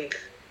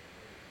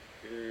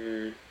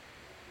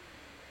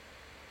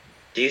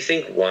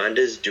think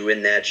Wanda's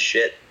doing that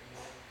shit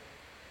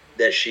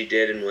that she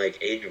did in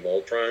Age of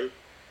Ultron?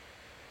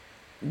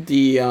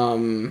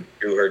 To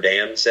her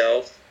damn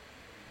self?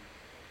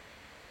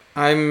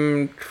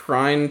 I'm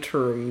trying to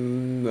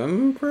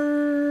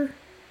remember.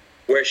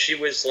 Where she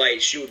was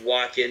she would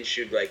walk in,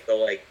 she would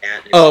go at.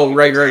 Oh,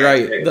 right.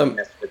 The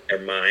mess with their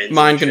minds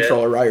mind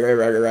control, right.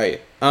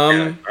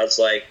 Yeah, I was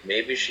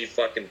maybe she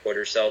fucking put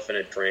herself in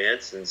a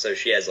trance, and so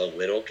she has a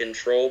little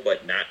control,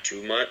 but not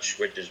too much,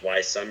 which is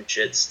why some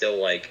shit's still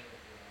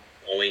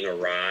going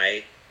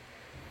awry.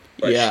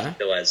 But she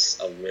still has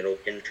a little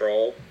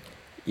control.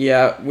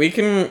 Yeah, I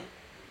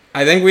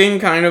think we can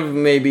kind of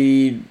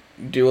maybe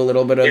do a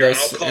little bit of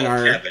this I'll call in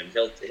our. Kevin.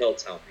 He'll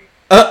tell me.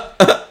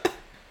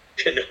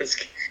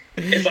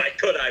 If I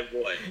could, I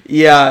would.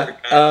 Yeah.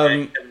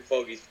 Kevin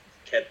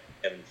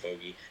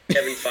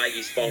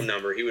Feige's phone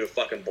number. He would have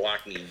fucking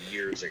blocked me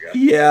years ago.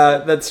 Yeah,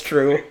 that's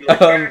true. We'll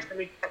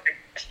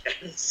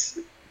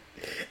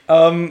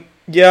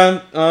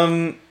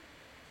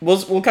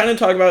kind of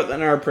talk about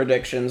in our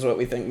predictions what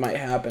we think might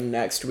happen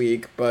next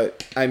week,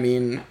 but I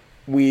mean,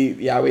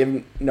 we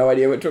have no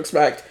idea what to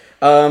expect.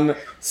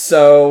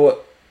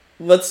 So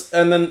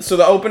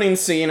the opening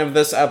scene of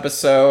this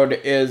episode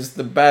is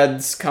the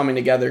beds coming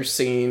together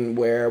scene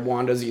where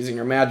Wanda's using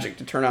her magic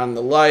to turn on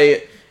the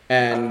light,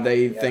 and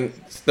they think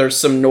there's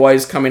some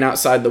noise coming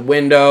outside the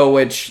window,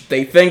 which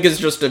they think is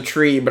just a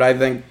tree, but I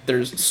think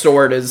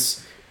Sword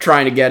is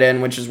trying to get in,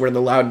 which is where the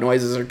loud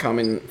noises are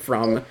coming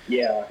from.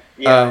 Yeah,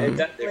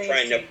 they're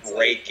trying to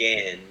break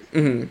in.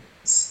 Mm-hmm.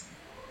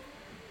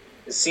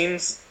 It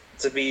seems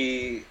to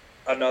be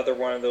another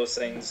one of those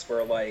things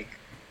where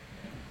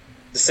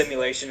the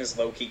simulation is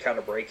low-key kind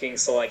of breaking,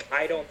 so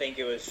I don't think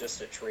it was just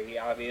a tree,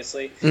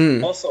 obviously.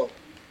 Also,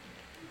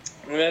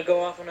 I'm gonna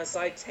go off on a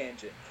side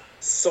tangent.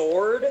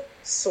 Sword,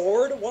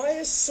 why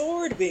is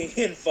Sword being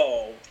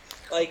involved?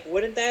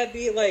 Wouldn't that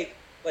be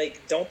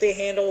don't they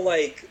handle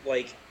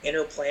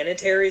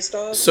interplanetary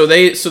stuff? So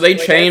they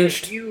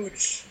changed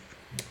huge.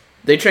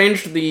 They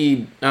changed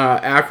the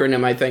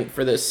acronym, I think,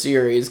 for this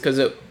series because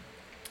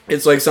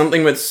it's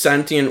something with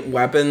sentient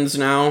weapons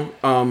now.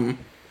 And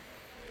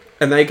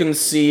they can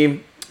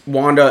see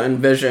Wanda and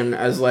Vision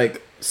as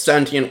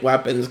sentient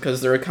weapons because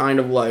they're kind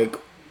of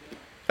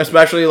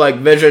especially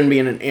Vision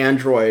being an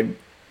android,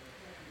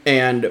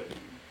 and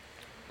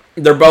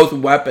they're both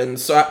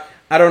weapons. So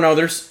I don't know.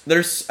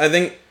 There's I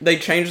think they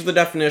changed the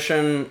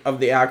definition of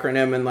the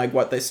acronym and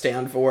what they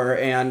stand for,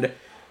 and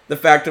the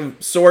fact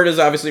of Sword is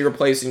obviously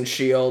replacing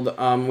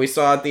S.H.I.E.L.D. We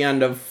saw at the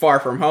end of Far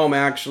From Home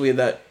actually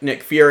that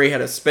Nick Fury had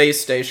a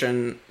space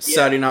station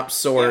setting up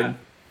Sword. Yeah.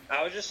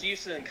 I was just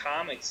used to it in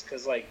comics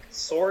because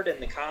Sword in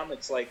the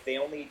comics they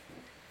only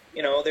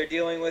they're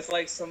dealing with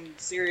some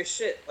serious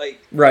shit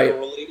right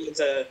related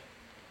to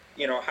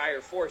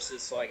higher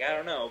forces, so I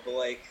don't know, but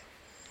right.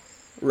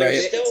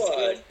 There's still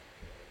a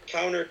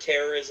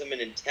counterterrorism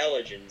and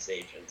intelligence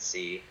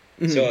agency.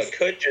 So it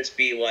could just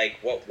be like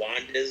what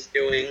Wanda's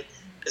doing.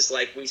 It's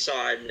like we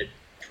saw in the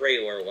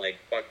trailer, like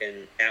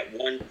fucking at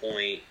one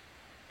point,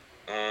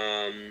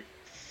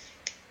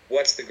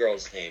 what's the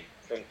girl's name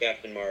from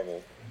Captain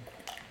Marvel?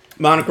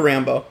 Monica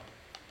Rambeau.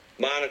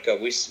 Monica,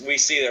 we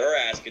see that her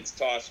ass gets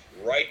tossed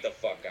right the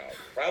fuck out.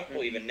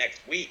 Probably even next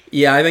week.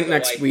 Yeah, I think So,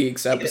 next like,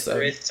 week's if episode.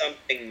 there is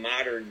something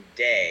modern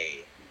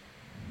day.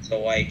 So,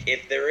 like,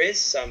 if there is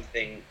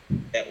something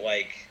that,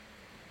 like,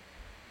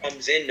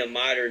 comes into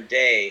modern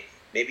day,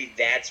 maybe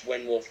that's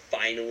when we'll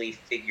finally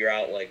figure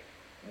out, like,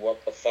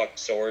 what the fuck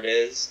Sword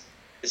is.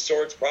 The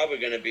Sword's probably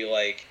going to be,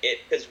 like, it,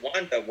 because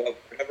Wanda,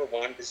 whatever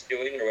Wanda's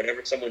doing or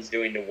whatever someone's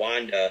doing to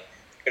Wanda,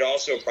 could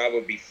also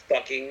probably be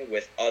fucking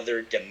with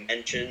other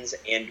dimensions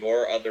and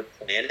or other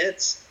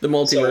planets. The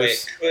multiverse. So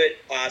it could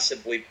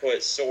possibly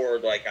put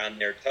Sword, like, on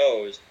their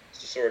toes.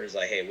 So Sword is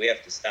like, hey, we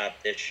have to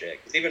stop this shit.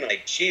 Because even,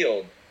 like,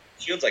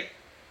 Shield's, like,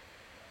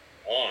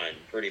 on,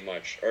 pretty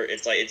much. Or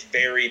it's, like, it's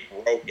very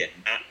broken.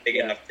 Not big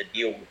enough to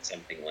deal with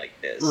something like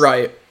this.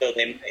 Right. So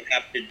they might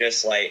have to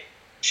just, like,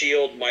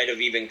 Shield might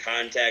have even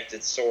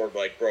contacted Sword,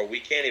 like, bro, we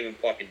can't even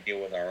fucking deal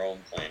with our own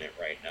planet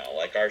right now.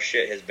 Like, our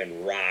shit has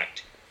been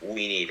rocked.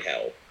 We need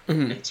help.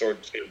 Mm-hmm. And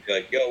Sword's gonna be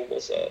like, yo,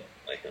 what's up?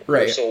 Like,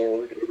 Right. we're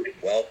Sword.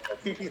 Welcome.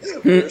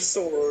 We're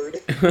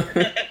Sword.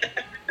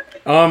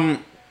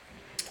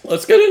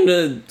 Let's get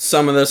into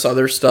some of this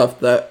other stuff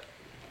that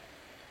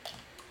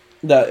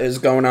is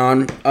going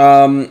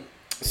on.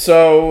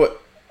 So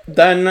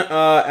then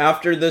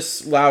after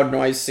this loud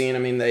noise scene, I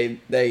mean,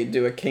 they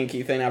do a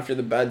kinky thing after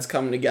the beds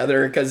come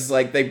together because,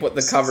 like, they put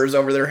the covers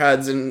over their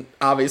heads and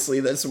obviously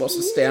that's supposed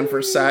to stand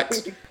for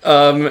sex.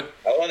 I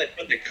want they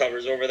put the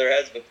covers over their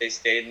heads, but they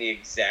stayed in the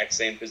exact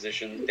same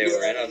position that they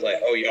were in. I was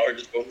like, oh, y'all are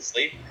just going to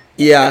sleep?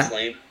 Yeah. That's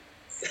lame.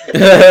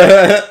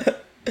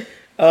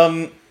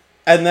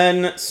 And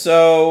then,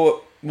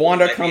 so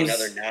Wanda Might be comes...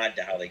 another nod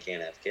to how they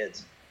can't have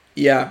kids.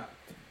 Yeah.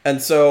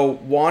 And so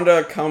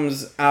Wanda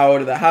comes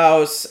out of the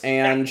house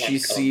and she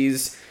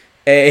sees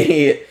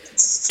a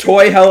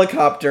toy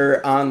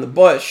helicopter on the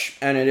bush,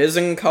 and it is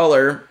in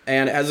color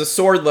and it has a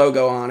Sword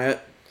logo on it.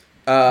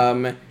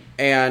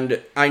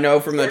 And I know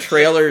from the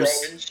trailers...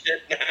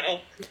 Shit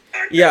now.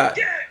 Yeah.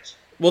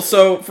 Well,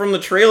 so from the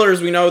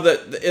trailers, we know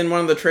that in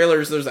one of the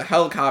trailers, there's a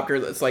helicopter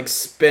that's, like,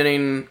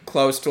 spinning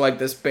close to, like,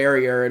 this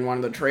barrier in one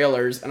of the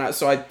trailers. And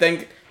so I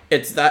think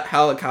it's that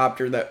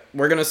helicopter that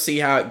we're going to see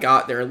how it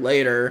got there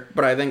later.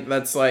 But I think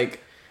that's,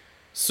 like,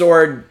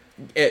 Sword,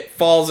 it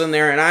falls in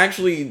there. And I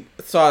actually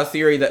saw a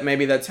theory that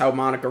maybe that's how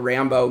Monica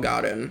Rambeau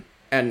got in.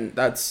 And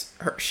that's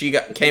her,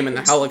 came in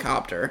the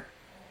helicopter.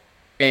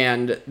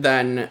 And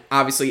then,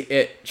 obviously,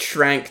 it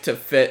shrank to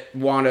fit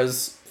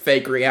Wanda's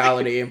fake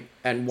reality.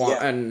 And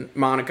and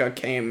Monica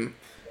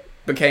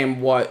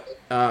became what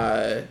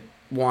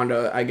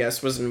Wanda, I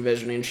guess, was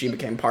envisioning. She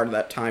became part of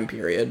that time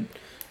period.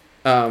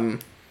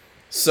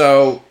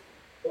 So,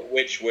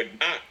 which would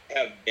not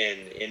have been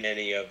in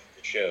any of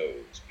the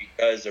shows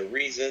because a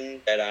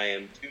reason that I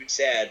am too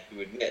sad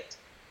to admit.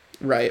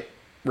 Right.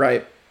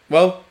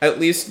 Well, at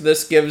least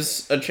this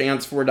gives a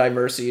chance for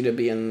diversity to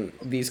be in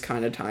these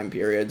kind of time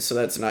periods, so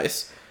that's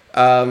nice.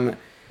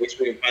 Which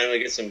we can finally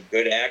get some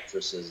good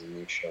actresses in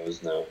these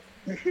shows now.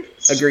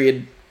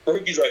 Agreed.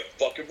 He's like,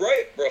 fucking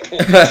right, bro.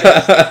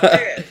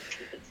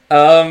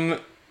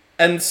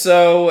 And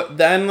so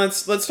then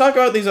let's talk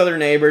about these other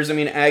neighbors. I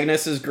mean,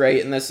 Agnes is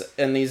great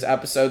in these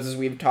episodes, as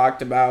we've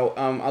talked about.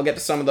 I'll get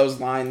to some of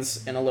those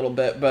lines in a little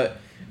bit, but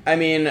I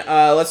mean,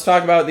 let's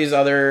talk about these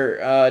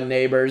other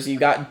neighbors. You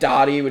got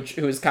Dottie,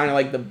 who is kind of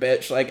like the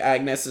bitch. Like,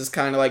 Agnes is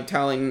kind of like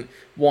telling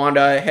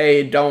Wanda,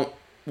 hey, don't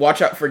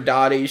watch out for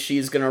Dottie.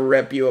 She's gonna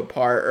rip you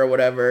apart or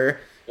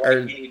whatever. Right,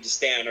 you need to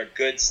stay on her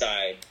good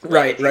side.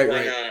 Right.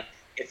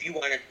 If you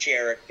want to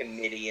chair a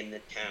committee in the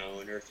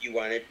town, or if you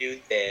want to do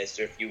this,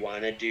 or if you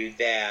want to do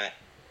that,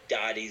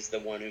 Dottie's the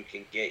one who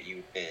can get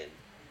you in.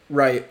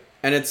 Right.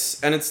 And I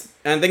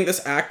think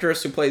this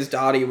actress who plays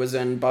Dottie was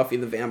in Buffy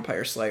the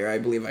Vampire Slayer, I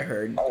believe I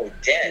heard. Oh,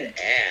 dead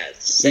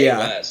ass. Say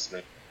less,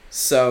 man.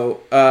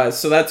 So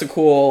that's a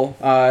cool,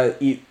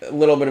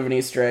 little bit of an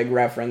Easter egg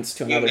reference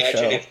to another show.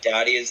 Imagine if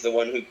Dottie is the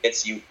one who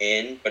gets you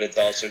in, but it's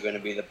also going to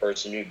be the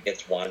person who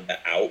gets Wanda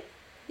out.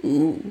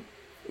 Ooh.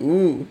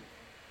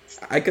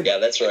 Yeah,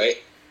 that's right.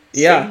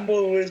 Yeah.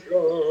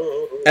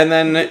 And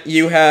then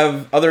you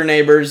have other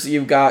neighbors.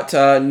 You've got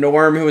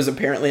Norm, who is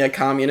apparently a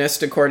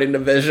communist, according to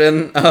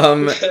Vision.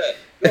 No,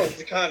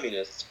 he's a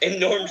communist. And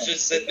Norm's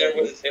just sitting there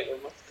with his Hitler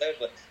mustache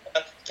like,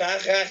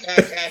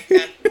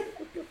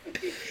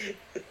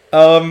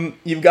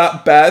 You've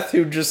got Beth,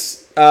 who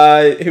just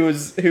who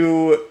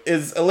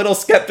is a little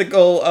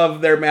skeptical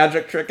of their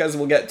magic trick, as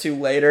we'll get to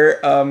later.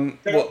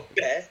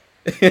 Beth.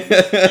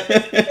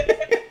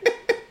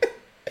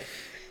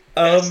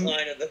 Best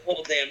line of the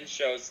whole damn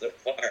show so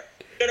far.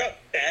 Shut up,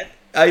 Beth.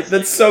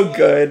 That's so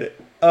good.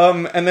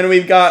 And then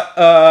we've got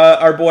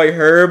our boy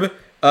Herb.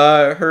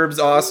 Herb's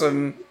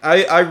awesome.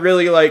 I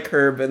really like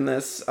Herb in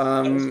this.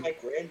 That was my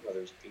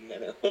grandmother's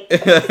piano.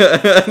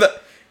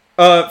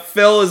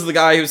 Phil is the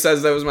guy who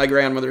says that was my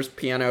grandmother's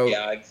piano.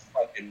 Yeah, I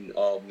fucking,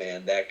 oh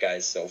man, that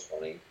guy's so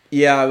funny.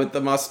 Yeah, with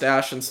the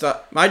mustache and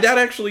stuff. My dad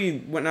actually,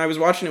 when I was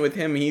watching it with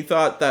him, he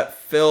thought that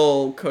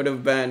Phil could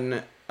have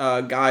been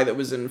a guy that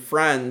was in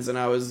Friends, and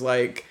I was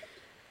like,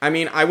 I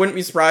mean, I wouldn't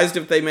be surprised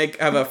if they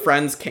have a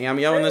Friends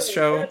cameo in this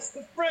show. That's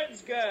the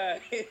Friends guy.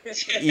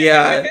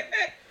 Yeah.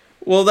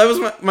 Well, that was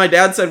my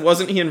dad said,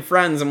 wasn't he in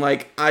Friends? I'm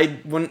like, I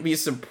wouldn't be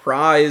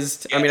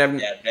surprised. Yeah, I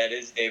mean, that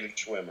is David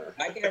Schwimmer.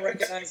 I can't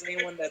recognize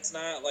anyone that's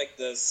not like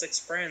the 6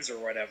 friends or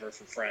whatever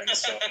for Friends,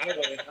 so I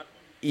wouldn't.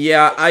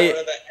 yeah, One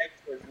of the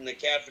extras in the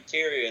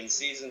cafeteria in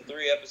season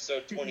 3,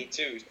 episode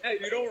 22. Hey,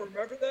 you don't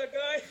remember that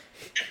guy?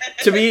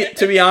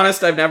 to be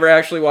honest, I've never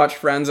actually watched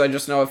Friends. I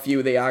just know a few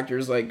of the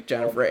actors, like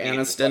Jennifer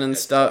Aniston and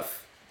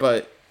stuff.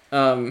 But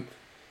my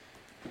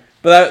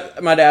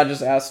dad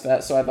just asked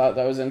that, so I thought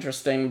that was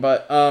interesting.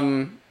 But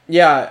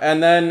yeah,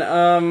 and then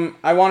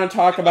I want to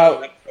talk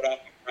about.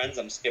 Friends,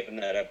 I'm skipping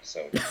that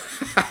episode.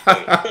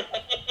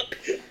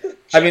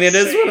 I mean, it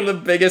is one of the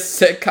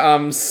biggest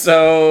sitcoms,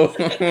 so.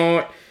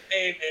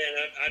 Hey man,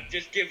 I'm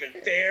just giving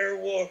fair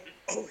warning.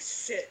 Oh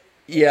shit.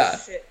 Yeah. Oh,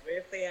 shit. What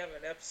if they have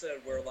an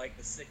episode where like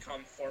the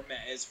sitcom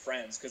format is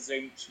Friends? Because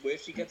what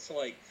if she gets to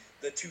like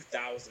the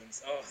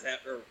 2000s? Oh,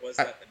 or was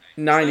that the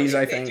 90s?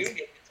 I They think. do get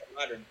to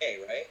modern day,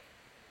 right?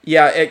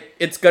 Yeah,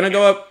 it's gonna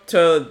go up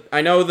to.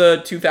 I know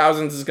the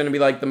 2000s is gonna be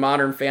like the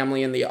Modern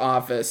Family and The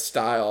Office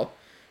style,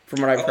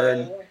 from what I've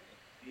heard. Oh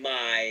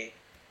my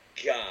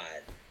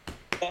god.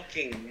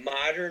 Fucking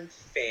Modern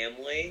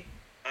Family.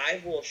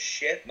 I will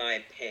shit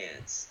my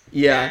pants.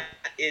 Yeah. That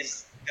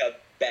is the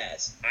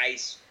best. I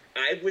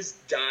was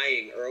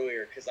dying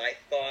earlier because I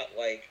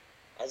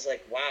was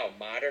like, wow,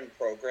 modern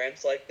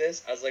programs like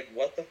this? I was like,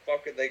 what the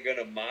fuck are they going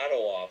to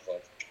model off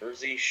of?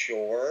 Jersey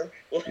Shore?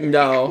 Like,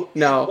 No.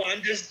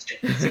 Wanda's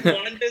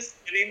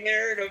sitting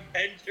there in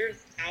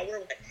Avengers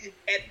Tower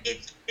and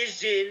it's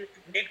Vision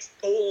next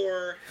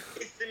door.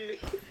 It's in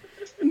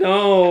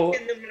No.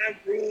 into my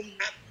room,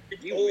 not the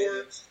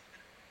door.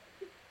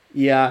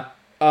 Yeah.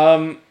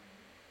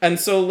 And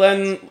so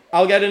then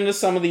I'll get into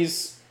some of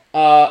these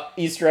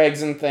Easter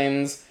eggs and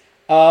things.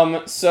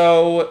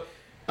 So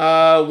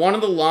one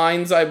of the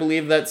lines I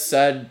believe that's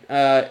said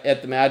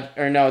at the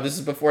this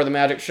is before the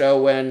magic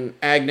show when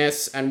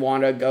Agnes and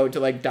Wanda go to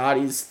like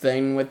Dottie's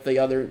thing with the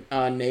other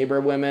neighbor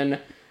women.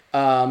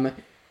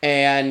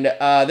 And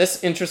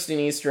this interesting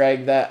Easter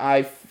egg that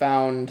I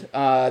found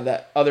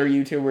that other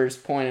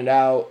YouTubers pointed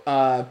out.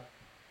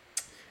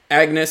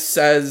 Agnes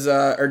says,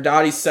 or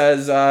Dottie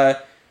says,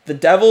 the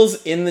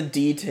devil's in the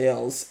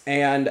details.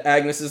 And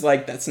Agnes is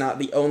like, that's not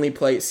the only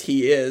place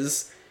he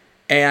is.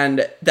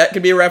 And that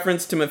could be a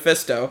reference to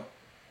Mephisto.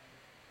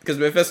 Because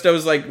Mephisto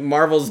is like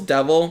Marvel's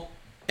devil.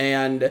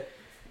 And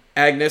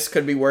Agnes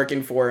could be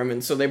working for him.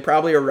 And so they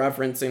probably are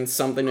referencing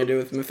something to do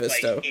with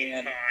Mephisto. Like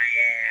in my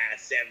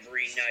ass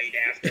every night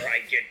after I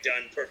get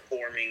done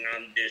performing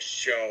on this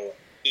show.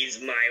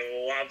 He's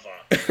my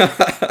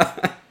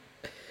lover.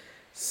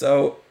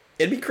 So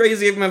it'd be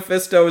crazy if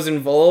Mephisto is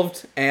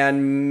involved,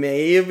 and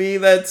maybe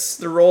that's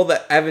the role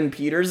that Evan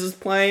Peters is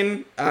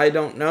playing. I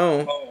don't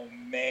know. Oh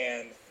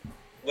man.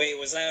 Wait,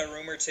 was that a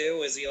rumor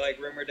too? Is he like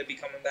rumored to be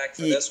coming back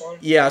for this one?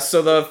 Yeah,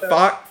 so the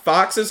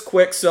Fox is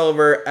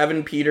Quicksilver.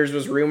 Evan Peters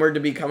was rumored to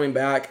be coming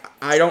back.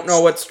 I don't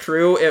know what's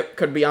true. It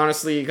could be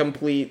honestly a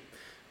complete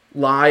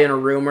lie and a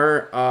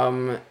rumor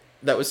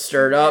that was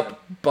stirred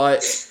up,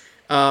 but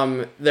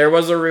there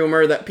was a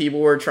rumor that people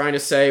were trying to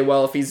say,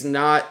 well, if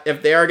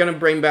they are going to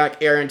bring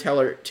back Aaron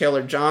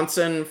Taylor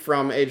Johnson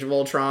from Age of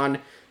Ultron,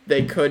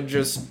 they could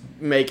just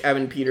make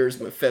Evan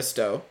Peters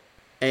Mephisto,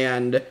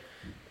 and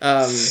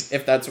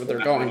if that's what they're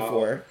going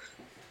for.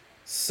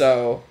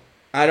 So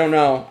I don't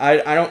know.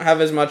 I don't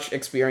have as much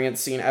experience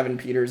seeing Evan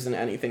Peters than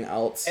anything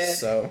else.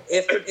 So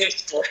if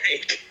it's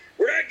like,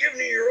 we're not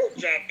giving you your old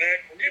job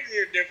back, we're giving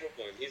you a different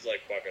one. He's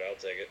like, fuck it, I'll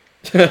take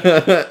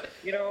it.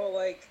 You know,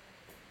 like,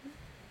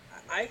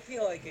 I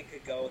feel like it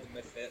could go the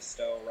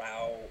Mephisto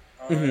route,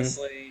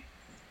 honestly.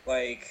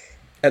 Like,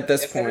 at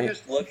this if point, they're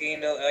just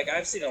looking to, like,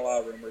 I've seen a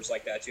lot of rumors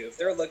like that too. If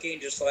they're looking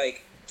just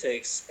like to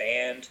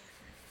expand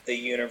the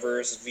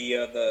universe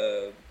via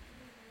the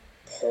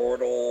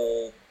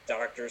portal,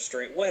 Doctor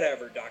Strange,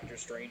 whatever Doctor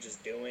Strange is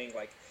doing,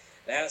 like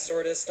that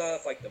sort of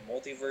stuff, like the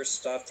multiverse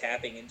stuff,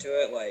 tapping into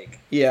it, like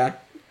yeah.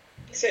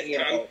 He said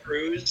Tom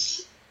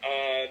Cruise.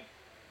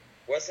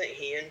 Wasn't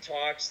he in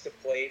talks to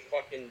play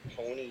fucking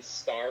Tony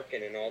Stark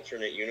in an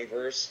alternate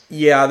universe?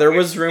 Yeah, there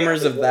was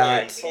rumors of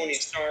that. Tony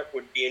Stark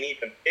would be an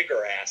even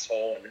bigger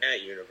asshole in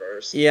that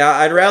universe. Yeah,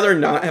 I'd rather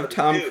not have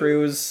Tom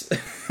Cruise.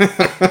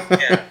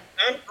 Yeah,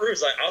 Tom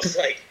Cruise. I was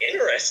like,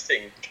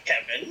 interesting,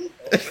 Kevin.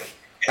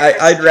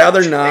 I'd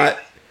rather not.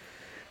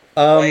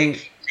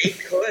 Like, they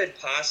could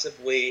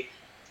possibly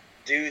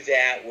do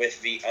that with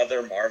the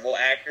other Marvel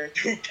actor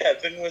who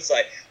Kevin was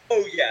like,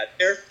 oh yeah,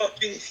 they're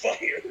fucking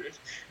fired.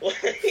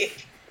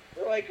 Like,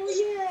 they're like,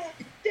 oh yeah,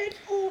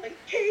 Deadpool and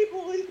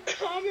Cable and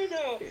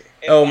Domino.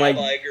 And Oh Bob my.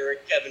 Iger and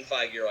Kevin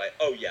Feige are like,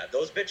 oh yeah,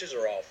 those bitches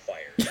are all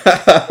fired.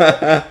 What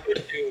they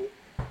could do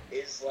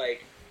is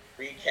like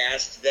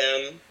recast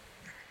them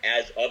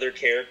as other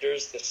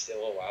characters to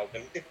still allow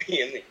them to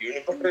be in the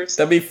universe.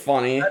 That'd be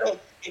funny. I don't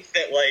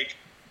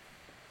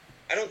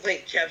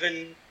think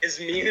Kevin is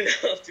mean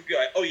enough to be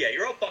like, oh yeah,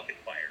 you're all fucking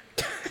fired.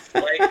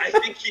 Like, I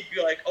think he'd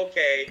be like,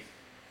 okay,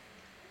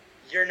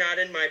 you're not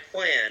in my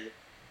plan,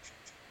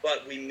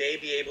 but we may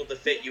be able to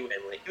fit you in,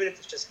 like, even if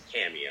it's just a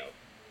cameo.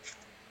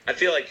 I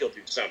feel like he'll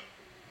do something.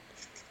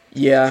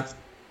 Yeah.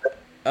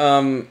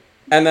 And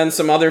then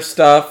some other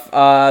stuff.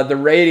 The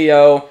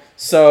radio.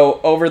 So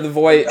over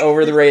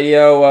the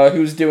radio,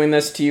 who's doing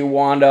this to you,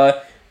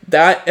 Wanda?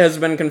 That has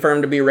been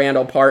confirmed to be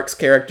Randall Park's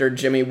character,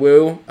 Jimmy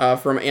Woo,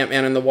 from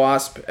Ant-Man and the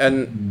Wasp.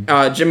 And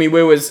Jimmy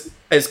Woo is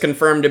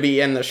confirmed to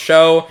be in the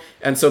show.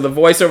 And so the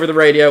voice over the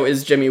radio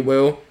is Jimmy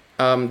Woo.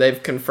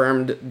 They've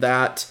confirmed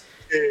that.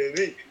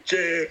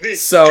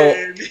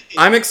 So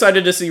I'm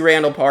excited to see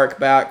Randall Park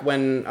back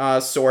when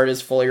Sword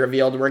is fully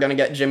revealed. We're going to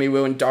get Jimmy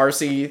Woo and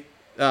Darcy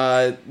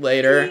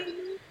later.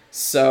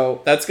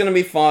 So that's going to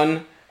be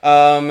fun.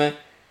 And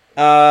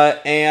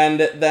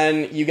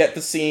then you get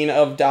the scene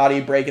of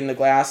Dottie breaking the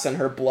glass and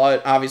her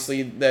blood.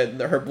 Obviously,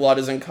 her blood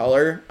is in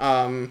color.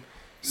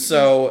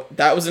 So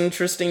that was an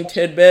interesting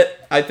tidbit.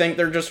 I think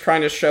they're just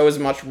trying to show as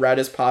much red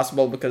as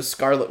possible because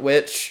Scarlet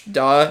Witch,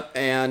 duh.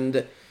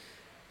 And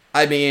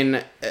I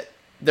mean,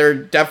 they're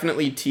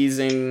definitely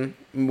teasing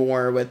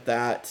more with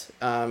that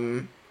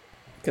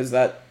because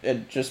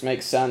it just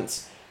makes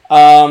sense.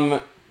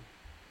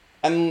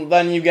 And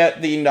then you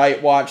get the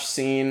Night Watch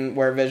scene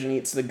where Vision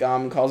eats the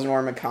gum, calls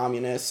Norm a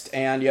communist,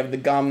 and you have the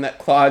gum that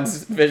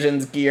clogs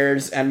Vision's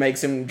gears and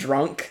makes him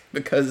drunk,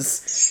 because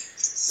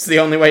it's the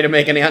only way to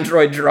make an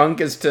android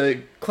drunk is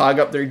to clog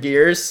up their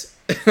gears.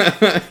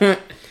 That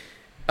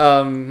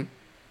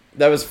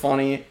was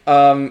funny.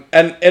 And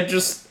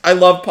I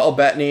love Paul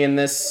Bettany in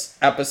this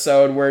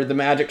episode where the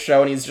magic show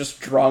and he's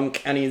just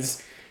drunk and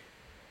he's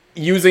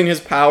using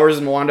his powers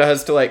and Wanda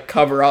has to, like,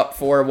 cover up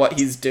for what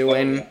he's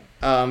doing.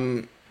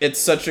 It's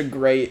such a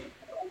great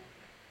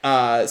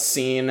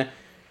scene,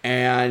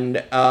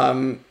 and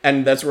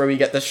that's where we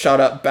get the shut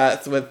up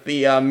Beth with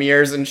the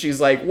mirrors, and she's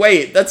like,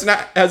 wait, is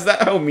that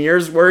how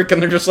mirrors work?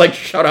 And they're just like,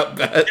 shut up,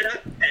 Beth. They're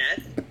not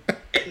Beth.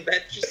 And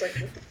Beth's just like,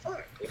 what the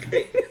fuck?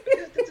 Okay,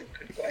 that's a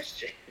good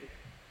question.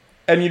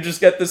 And you just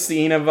get the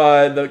scene of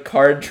the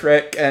card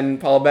trick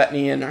and Paul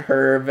Bettany and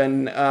Herb,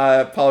 and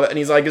Paul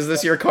Bettany's like, is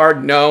this your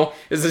card? No.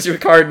 Is this your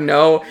card?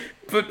 No.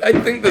 But I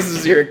think this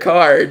is your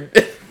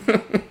card.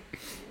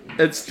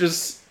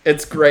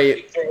 It's great.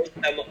 He throws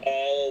them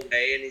all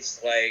away and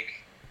he's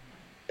like,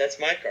 that's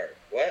my card.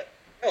 What?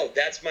 No,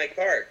 that's my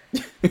card.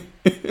 Well,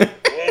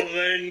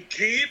 then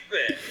keep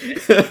it.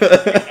 I was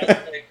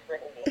like, bro,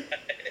 what?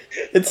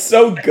 It's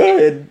so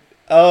good.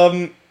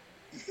 And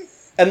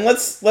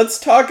let's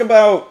talk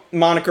about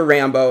Monica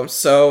Rambeau.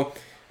 So,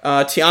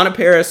 Tiana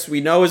Paris, we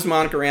know is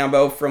Monica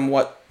Rambeau from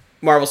what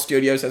Marvel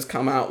Studios has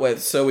come out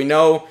with. So we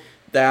know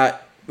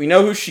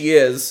who she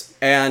is,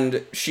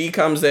 and she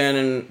comes in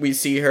and we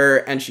see her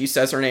and she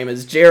says her name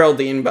is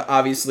Geraldine, but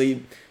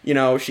obviously, you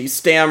know, she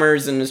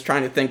stammers and is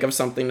trying to think of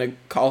something to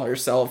call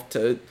herself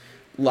to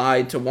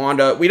lie to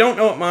Wanda. We don't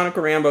know what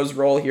Monica Rambeau's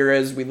role here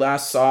is. We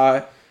last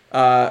saw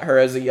her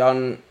as a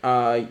young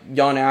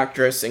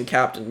actress in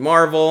Captain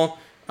Marvel,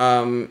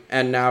 and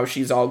now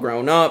she's all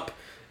grown up,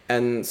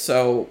 and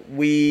so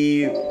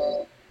we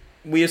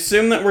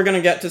assume that we're going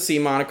to get to see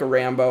Monica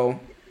Rambeau,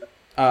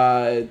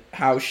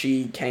 how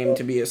she came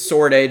to be a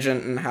sword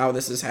agent and how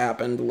this has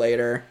happened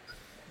later.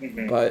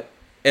 Mm-hmm. But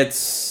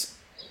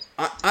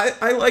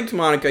I liked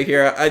Monica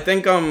here. I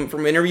think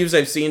from interviews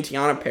I've seen,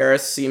 Tiana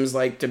Paris seems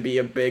like to be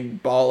a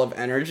big ball of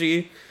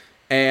energy,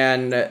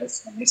 and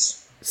that's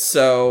nice.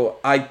 So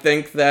I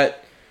think I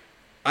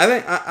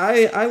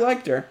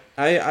liked her.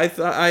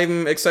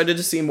 I'm excited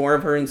to see more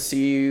of her and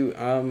see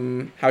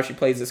how she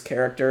plays this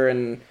character,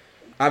 and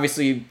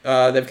obviously,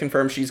 they've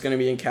confirmed she's going to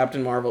be in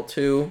Captain Marvel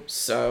 2,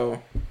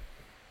 so,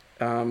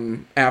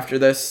 after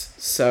this,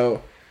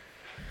 so,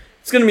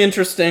 it's going to be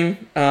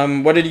interesting.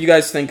 What did you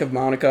guys think of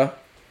Monica?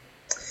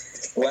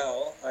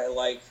 Well, I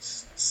liked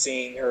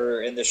seeing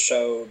her in the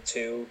show,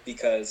 too,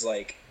 because,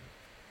 like,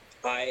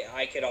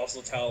 I could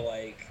also tell,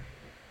 like,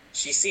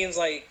 she seems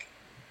like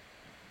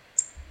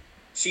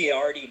she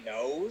already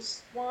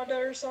knows Wanda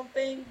or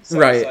something, so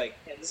right. It's like,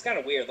 it's kind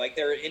of weird, like,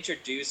 they're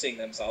introducing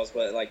themselves,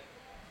 but, like,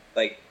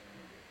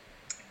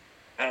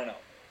 I don't know.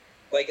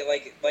 Like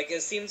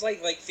it seems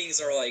like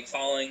things are like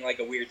following like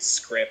a weird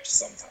script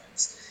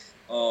sometimes.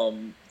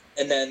 And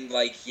then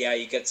like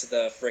you get to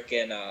the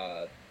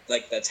frickin'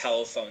 like the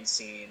telephone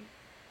scene,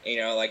 you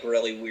know, like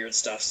really weird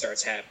stuff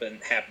starts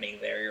happening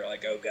there. You're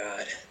like, oh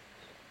god.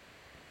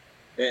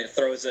 And it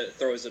throws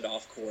it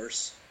off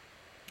course.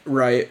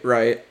 Right.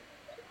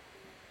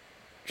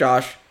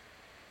 Josh.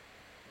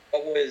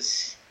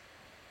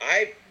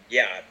 I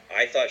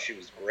thought she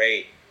was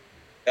great.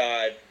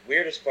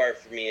 Weirdest part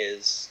for me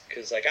is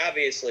because, like,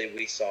 obviously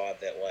we saw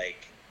that,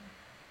 like,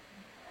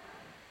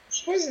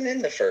 she wasn't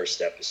in the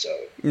first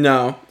episode.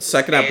 No,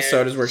 second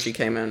episode is where she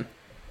came in.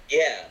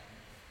 Yeah,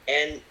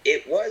 and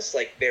it was,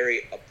 like,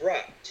 very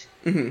abrupt.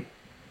 Mm-hmm.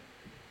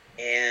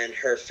 And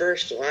her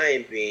first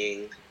line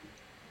being,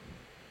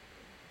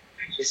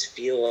 I just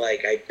feel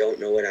like I don't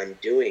know what I'm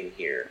doing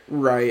here.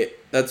 Right.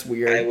 That's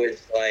weird. I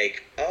was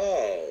like,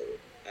 oh.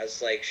 I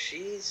was like,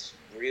 she's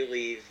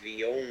really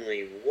the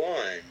only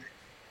one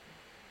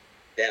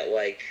that,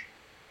 like,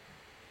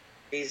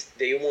 he's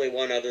the only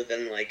one other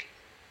than, like,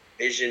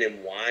 Vision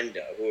and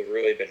Wanda who have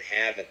really been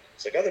having it.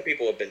 It's like other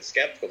people have been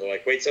skeptical. They're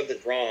like, wait,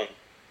 something's wrong.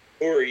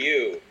 Who are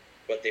you?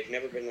 But they've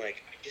never been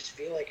like, I just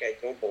feel like I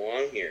don't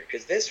belong here.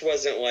 Because this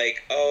wasn't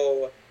like,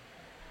 oh,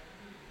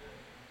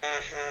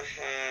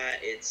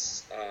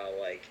 it's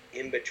like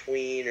in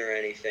between or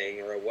anything,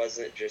 or it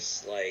wasn't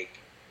just like,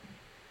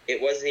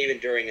 it wasn't even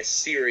during a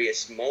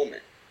serious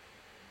moment.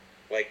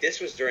 Like, this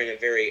was during a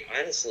very,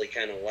 honestly,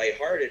 kind of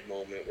lighthearted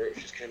moment where it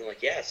was just kind of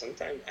like, yeah,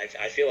 sometimes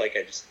I feel like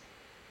I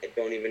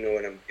don't even know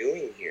what I'm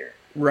doing here.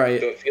 Right.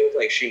 So it feels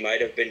like she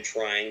might have been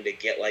trying to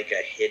get, like,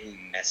 a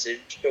hidden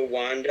message to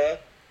Wanda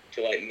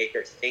to, like, make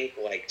her think,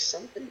 like,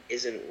 something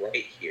isn't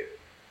right here.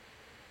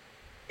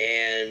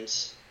 And,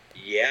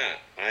 yeah,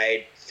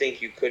 I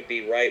think you could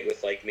be right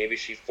with, like, maybe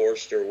she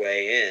forced her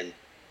way in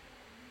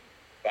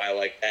by,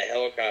 like, that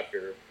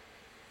helicopter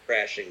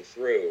crashing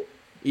through.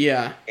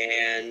 Yeah.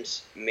 And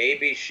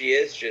maybe she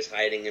is just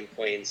hiding in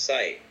plain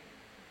sight.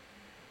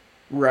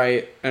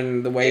 Right,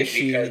 and the way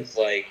because,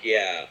 like,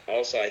 yeah.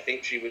 Also, I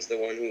think she was the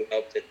one who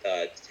helped at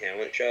the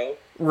talent show.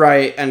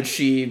 Right, and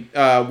she,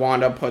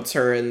 Wanda puts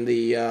her in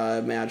the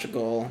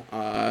magical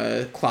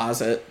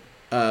closet.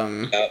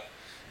 Yep.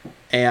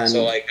 And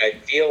so, like, I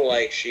feel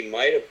like she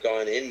might have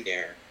gone in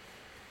there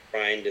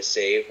trying to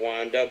save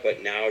Wanda,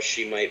 but now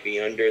she might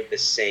be under the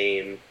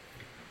same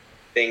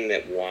thing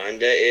that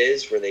Wanda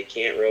is, where they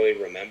can't really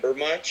remember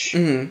much.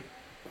 Mm-hmm.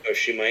 So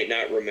she might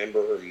not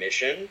remember her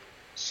mission.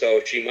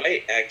 So she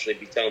might actually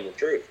be telling the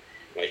truth.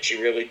 Like,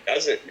 she really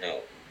doesn't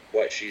know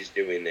what she's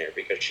doing there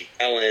because she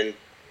fell in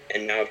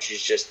and now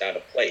she's just out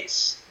of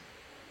place.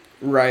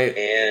 Right.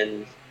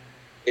 And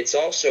it's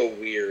also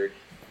weird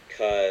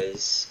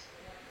because,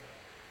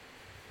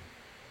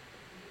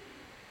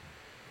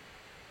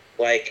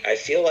 like, I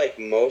feel like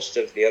most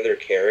of the other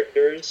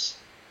characters,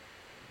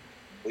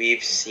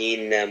 we've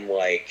seen them,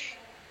 like,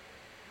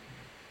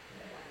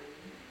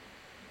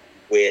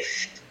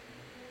 with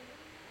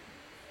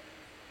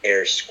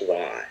their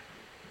squad.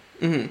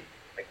 Mm-hmm.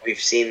 Like,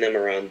 we've seen them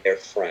around their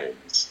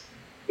friends.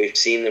 We've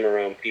seen them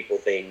around people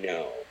they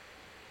know.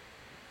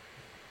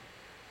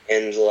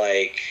 And,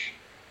 like,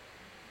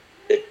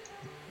 the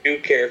two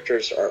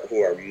characters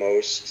who are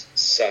most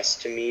sus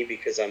to me,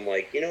 because I'm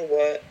like, you know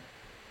what?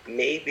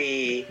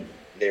 Maybe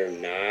they're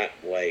not,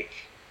 like,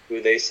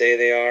 who they say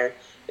they are,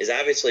 is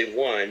obviously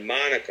one,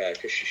 Monica,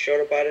 because she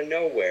showed up out of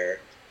nowhere.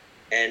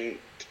 And,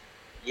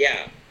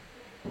 yeah,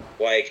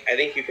 like, I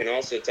think you can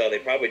also tell they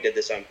probably did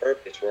this on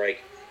purpose, where,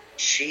 like,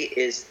 she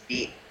is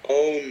the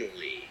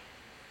only,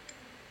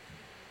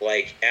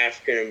 like,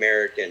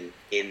 African-American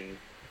in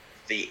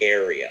the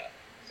area.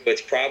 So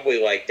it's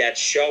probably, like, that's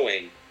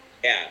showing,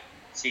 yeah,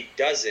 she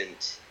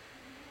doesn't,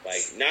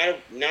 like,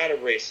 not a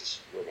racist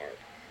remark.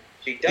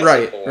 She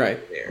doesn't belong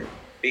there.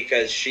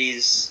 Because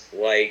she's,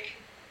 like,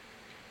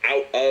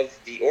 out of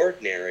the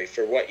ordinary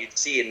for what you'd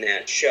see in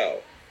that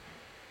show.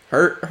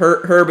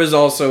 Herb is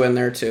also in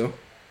there, too.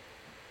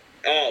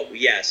 Oh,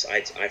 yes,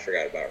 I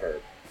forgot about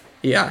Herb.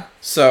 Yeah,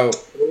 so...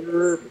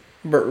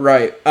 But,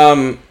 right.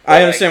 I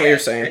understand what you're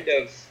saying.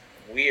 Kind of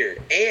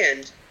weird.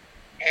 And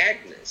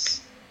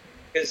Agnes.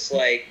 Because,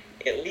 like,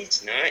 at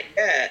least not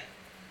yet,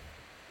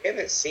 we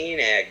haven't seen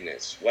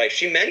Agnes. Like,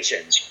 she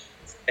mentioned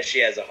that she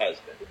has a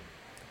husband.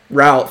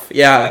 Ralph,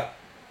 yeah.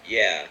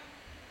 Yeah.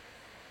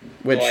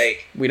 Which,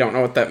 like, we don't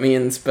know what that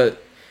means,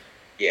 but...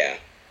 Yeah.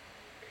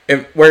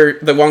 Where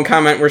the one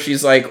comment where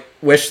she's like,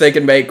 wish they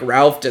could make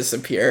Ralph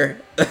disappear.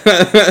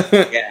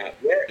 Yeah.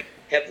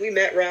 Have we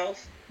met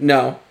Ralph?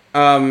 No.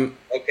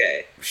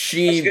 Okay. I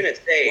was gonna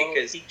say,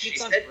 because he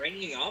keeps on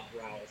bringing up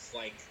Ralph.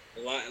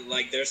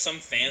 Like there's some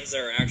fans that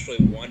are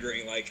actually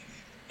wondering, like,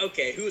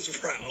 okay,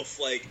 who's Ralph?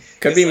 Like,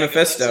 could be like,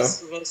 Mephisto. This is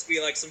supposed to be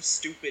like some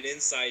stupid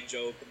inside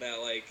joke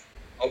that, like.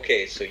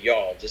 Okay, so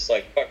y'all just,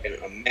 like, fucking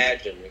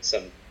imagine, like,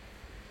 some,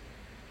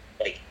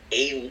 like,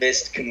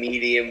 A-list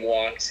comedian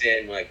walks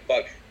in, like,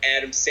 fuck,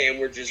 Adam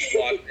Sandler just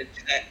walked in,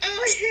 she's like,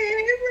 oh,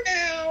 hey,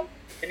 Ralph!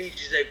 And he's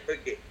just like,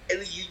 fucking, oh,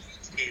 you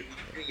just say,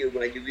 you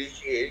want to be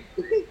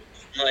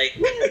like,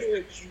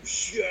 you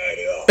shut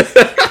up!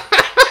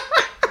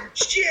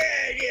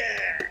 Shut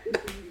up!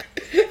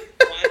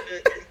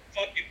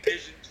 Fucking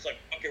Vision just, like,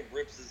 fucking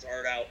rips his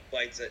heart out,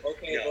 bites it.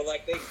 Okay, but,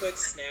 like, they could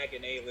snag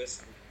an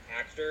A-list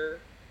actor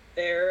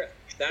there.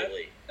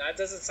 That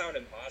doesn't sound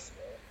impossible.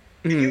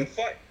 Can you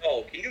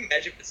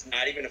imagine if it's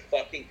not even a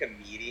fucking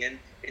comedian?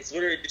 It's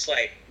literally just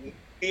like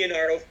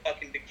Leonardo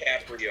fucking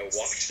DiCaprio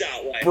walks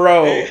out like,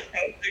 bro, hey,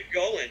 how's it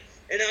going?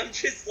 And I'm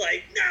just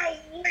like, no,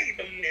 wait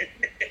a minute.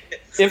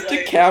 If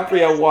like,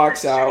 DiCaprio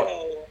walks out,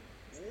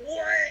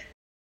 what?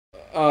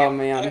 Oh if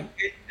man,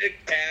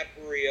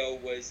 DiCaprio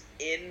was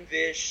in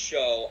this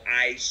show,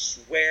 I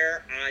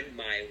swear on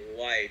my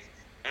life,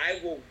 I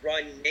will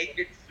run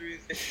naked through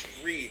the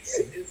streets.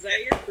 Is that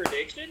your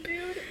prediction,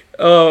 dude?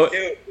 Oh.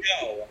 Dude,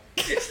 no.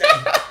 It's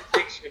not a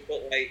prediction,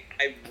 but, like,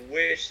 I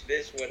wish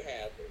this would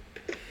happen.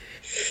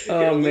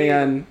 Oh,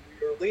 man.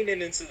 You're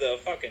leaning into the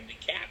fucking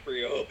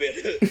DiCaprio a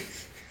bit.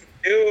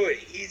 Dude,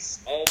 he's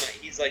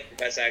like the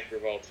best actor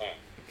of all time.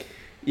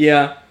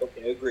 Yeah.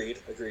 Okay, agreed.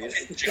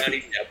 And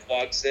Johnny Depp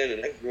walks in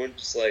and everyone's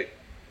just like,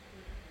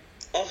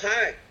 oh,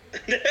 hi.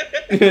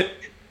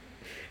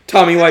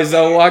 Tommy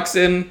Wiseau walks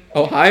in.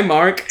 Oh, hi,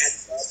 Mark.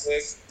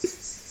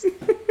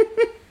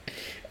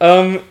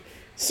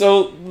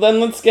 So then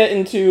let's get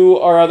into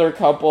our other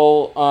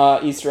couple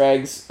Easter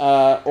eggs,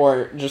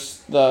 or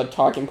just the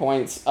talking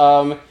points.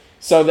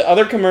 So the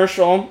other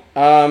commercial,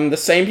 the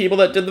same people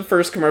that did the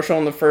first commercial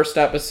in the first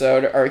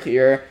episode are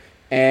here,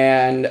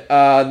 and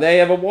they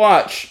have a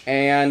watch,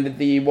 and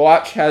the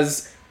watch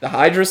has the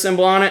Hydra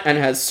symbol on it and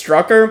has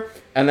Strucker,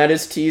 and that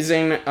is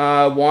teasing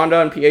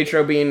Wanda and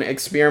Pietro being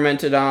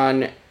experimented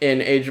on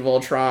in Age of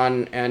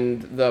Ultron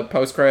and the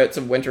post-credits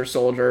of Winter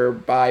Soldier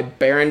by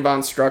Baron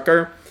von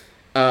Strucker.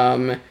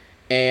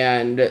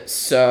 And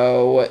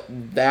so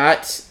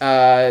that,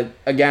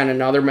 again,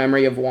 another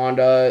memory of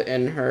Wanda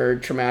in her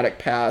traumatic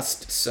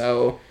past.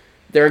 So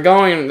they're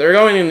going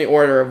in the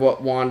order of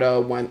what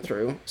Wanda went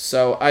through.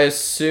 So I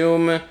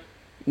assume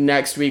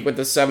next week with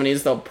the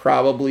 70s, they'll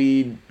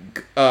probably do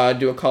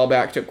a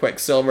callback to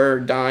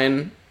Quicksilver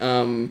dying.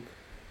 Can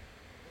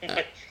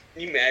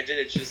you imagine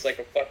it's just like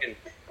a fucking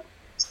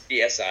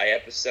CSI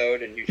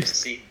episode and you just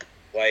see,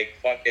 like,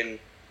 fucking...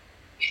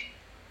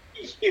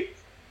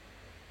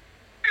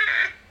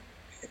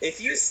 If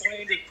you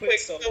slander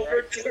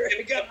Quicksilver,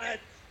 God.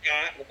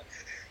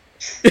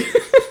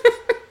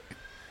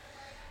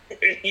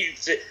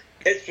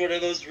 It's one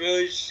of those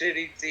really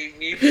shitty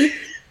TV.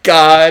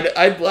 God,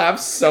 I'd laugh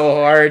so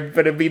hard,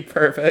 but it'd be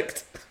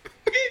perfect.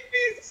 It'd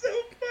be so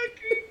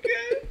fucking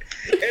good.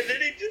 And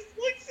then he just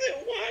looks at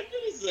Wanda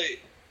and is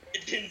like, I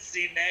didn't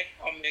see that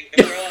coming.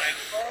 And we're like,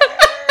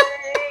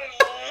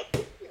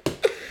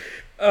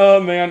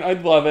 Oh man,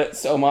 I'd love it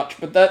so much.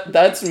 But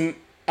that's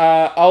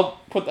I'll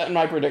put that in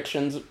my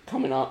predictions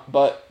coming up.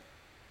 But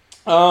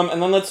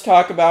and then let's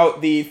talk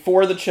about the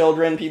For the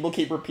Children. People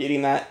keep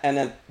repeating that, and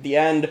at the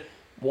end,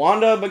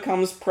 Wanda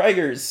becomes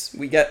preggers.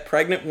 We get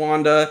pregnant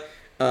Wanda.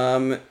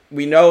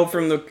 We know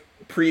from the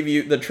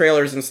preview, the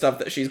trailers and stuff,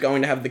 that she's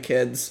going to have the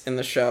kids in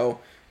the show.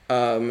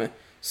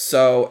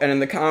 So, and in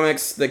the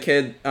comics, the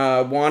kid,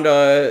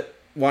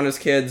 Wanda's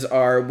kids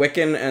are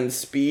Wiccan and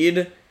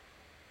Speed.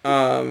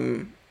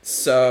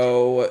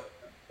 So,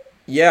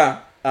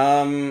 yeah.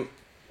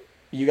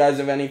 You guys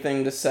have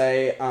anything to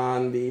say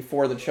on the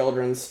For the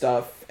Children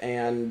stuff?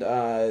 And,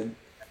 I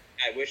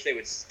wish they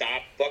would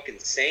stop fucking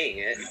saying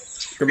it.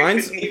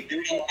 Reminds me of,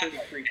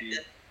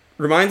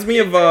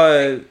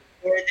 For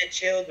the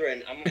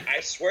Children. I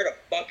swear to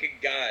fucking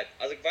God.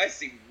 I was like, if I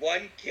see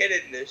one kid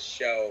in this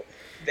show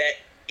that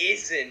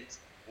isn't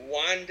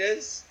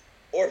Wanda's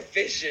or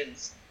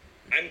Vision's,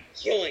 I'm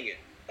killing it.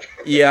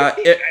 Yeah,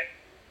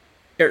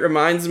 it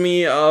reminds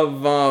me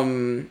of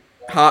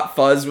Hot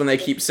Fuzz when they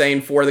keep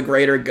saying "for the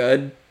greater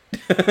good."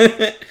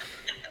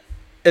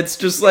 It's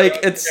just like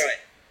it's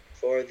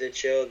For the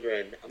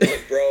Children. I'm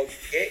like, bro,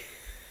 get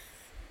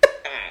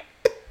stop.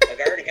 Like,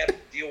 I already have to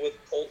deal with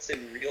cults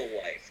in real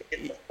life.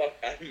 Get the fuck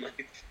out of my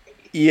face.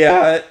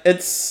 Yeah,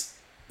 it's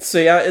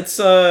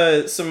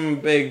some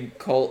big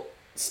cult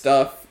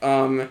stuff.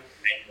 And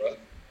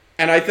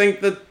I think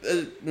that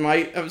it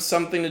might have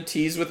something to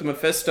tease with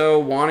Mephisto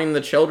wanting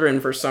the children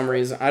for some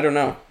reason. I don't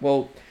know.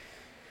 Well,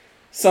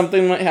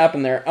 something might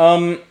happen there.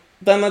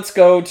 Then let's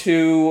go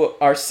to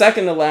our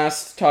second to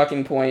last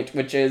talking point,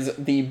 which is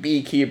the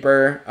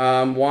beekeeper.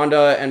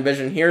 Wanda and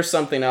Vision hear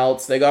something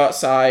else. They go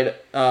outside.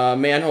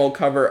 Manhole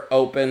cover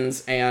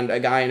opens, and a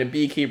guy in a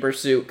beekeeper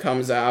suit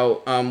comes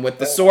out with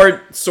the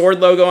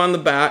sword logo on the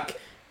back.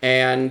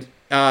 And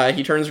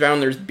he turns around.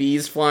 There's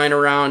bees flying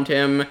around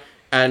him.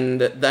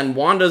 And then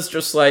Wanda's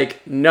just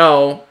like,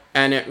 no,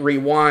 and it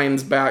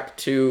rewinds back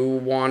to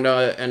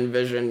Wanda and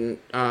Vision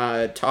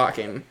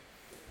talking.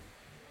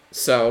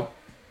 So,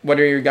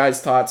 what are your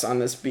guys' thoughts on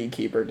this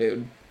beekeeper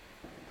dude?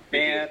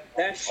 Man,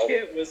 that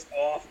shit was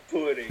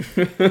off-putting.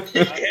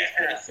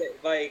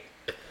 Like,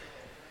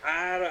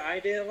 I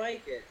didn't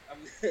like it.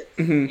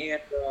 And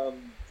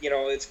you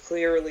know, it's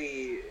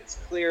clearly,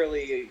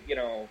 you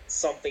know,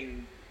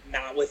 something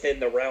not within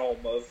the realm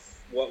of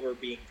what we're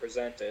being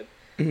presented.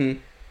 Mm-hmm.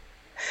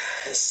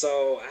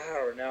 So, I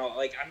don't know.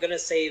 Like, I'm going to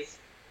save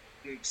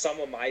some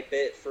of my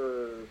bit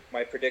for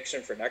my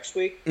prediction for next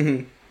week.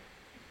 Mm-hmm.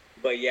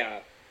 But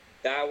yeah,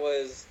 that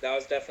was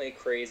definitely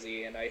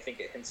crazy, and I think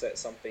it hints at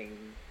something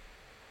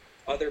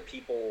other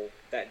people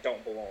that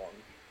don't belong.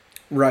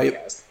 Right.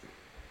 Yes.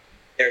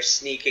 They're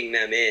sneaking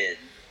them in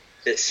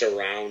to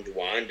surround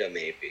Wanda,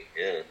 maybe.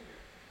 Yeah.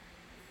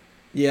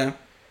 Yeah.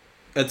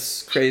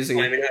 That's crazy.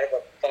 Climbing out of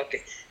a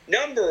fucking...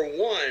 Number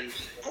one,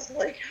 I was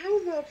like, how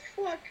the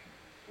fuck...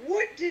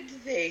 What did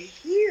they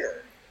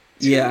hear?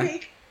 Yeah.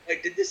 Like,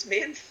 did this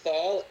man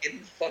fall in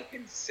the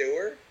fucking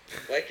sewer?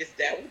 Like, is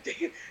that what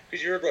they...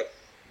 Because you heard what...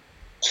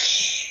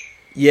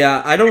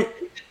 Yeah, I don't...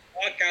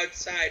 Walk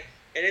outside,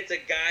 and it's a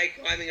guy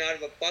climbing out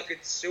of a fucking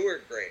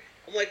sewer grate.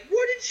 I'm like,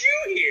 what did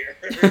you hear?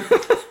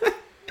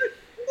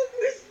 What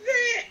was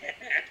that?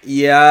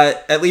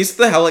 Yeah, at least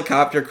the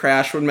helicopter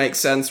crash would make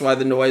sense why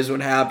the noise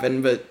would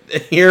happen, but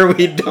here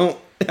we don't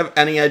have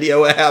any idea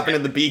what happened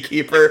to the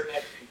beekeeper.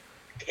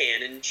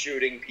 Cannon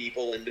shooting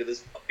people into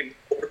this fucking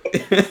portal.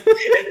 And they're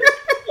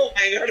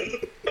flying out of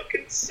the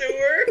fucking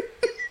sewer.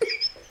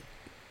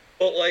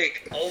 But,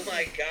 like, oh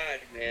my god,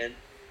 man.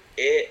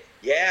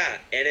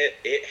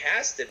 It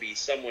has to be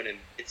someone,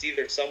 it's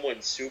either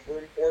someone super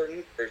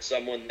important or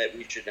someone that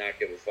we should not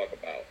give a fuck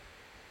about.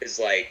 It's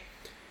like,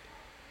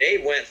 they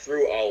went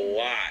through a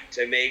lot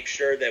to make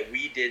sure that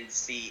we didn't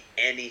see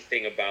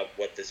anything about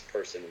what this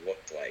person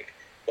looked like.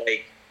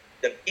 Like,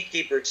 the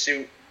beekeeper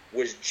suit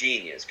was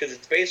genius, because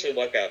it's basically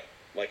like a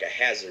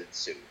hazard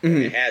suit.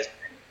 Mm-hmm. It has,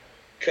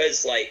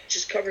 because, like,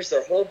 just covers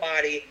their whole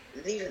body,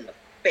 and even the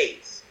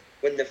face.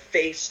 When the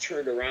face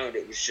turned around,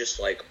 it was just,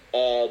 like,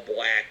 all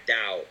blacked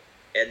out.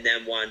 And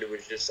then Wanda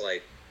was just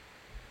like,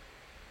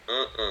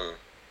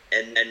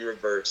 and then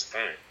reverse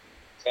time.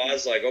 So I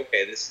was like,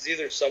 okay, this is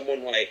either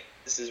someone like,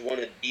 this is one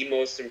of the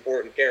most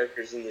important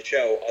characters in the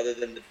show, other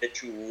than the bitch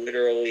who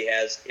literally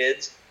has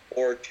kids,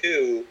 or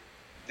two,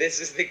 this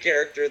is the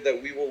character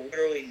that we will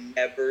literally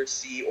never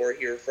see or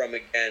hear from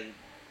again,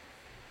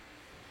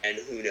 and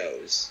who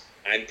knows.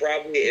 I'm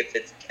probably, if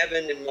it's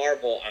Kevin and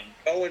Marvel, I'm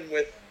going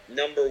with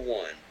number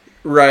one.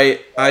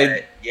 Right.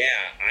 But,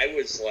 I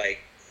was like,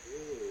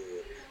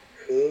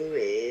 who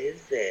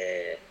is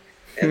it?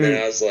 And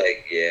then I was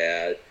like,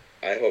 yeah,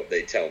 I hope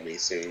they tell me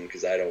soon,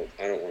 because I don't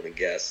want to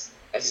guess.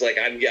 I was like,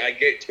 I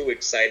get too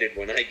excited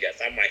when I guess.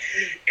 I'm like,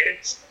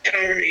 it's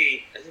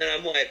Tony! And then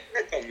I'm like,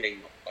 that don't make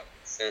no fucking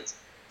sense.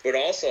 But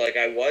also, like,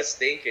 I was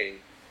thinking,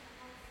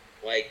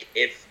 like,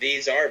 if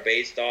these are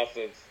based off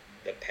of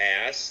the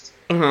past,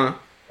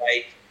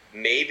 like,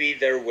 maybe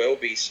there will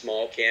be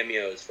small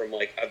cameos from,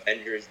 like,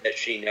 Avengers that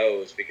she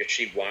knows because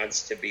she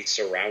wants to be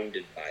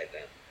surrounded by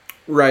them.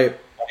 Right.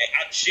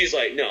 She's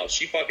like, no,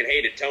 she fucking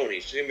hated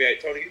Tony. She's gonna be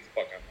like, Tony, get the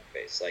fuck out of my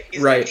face. Like,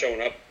 he's right. not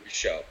showing up in the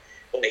show.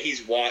 Like,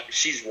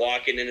 she's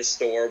walking in a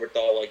store with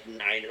all, like,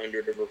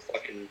 900 of her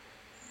fucking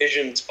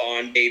Vision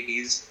spawn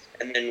babies,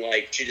 and then,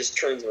 like, she just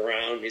turns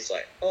around and he's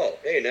like, oh,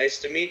 hey, nice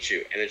to meet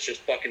you. And it's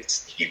just fucking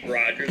Steve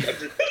Rogers.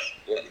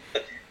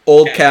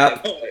 Old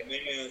Cap. Oh,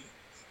 man.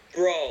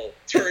 Bro,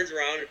 turns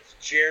around, it's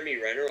Jeremy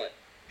Renner, like,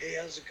 hey,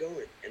 how's it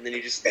going? And then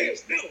he just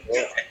leaves the door.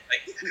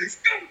 Like,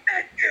 come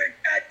back here,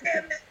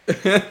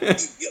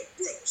 goddammit! You're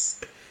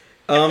gross.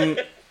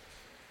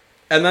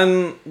 And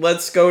then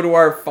let's go to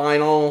our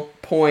final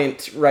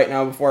point right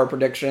now before our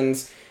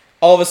predictions.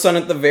 All of a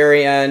sudden at the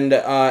very end,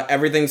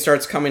 everything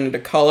starts coming into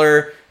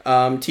color,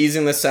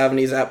 teasing the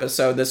 70s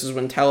episode. This is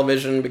when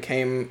television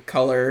became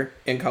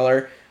in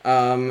color.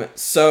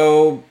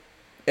 So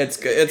it's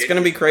going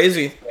to be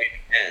crazy.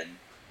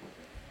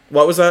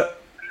 What was that?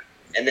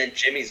 And then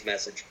Jimmy's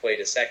message played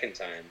a second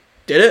time.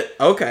 Did it?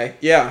 Okay,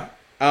 yeah.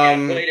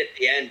 It played at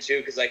the end, too,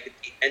 because, like, at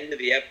the end of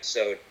the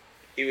episode,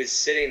 he was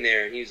sitting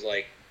there, and he's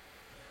like,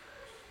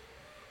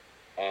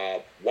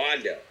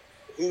 Wanda,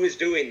 who is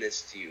doing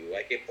this to you?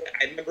 Like,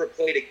 I remember it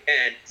played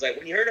again. It's like,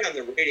 when you heard it on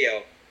the radio,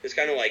 it was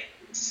kind of like,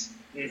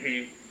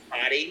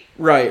 potty.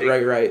 Right.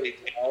 Really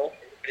tall.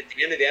 But at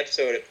the end of the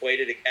episode, it played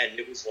it again, and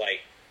it was,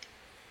 like,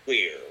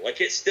 clear. Like,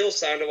 it still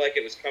sounded like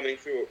it was coming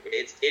through.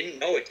 It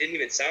didn't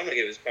even sound like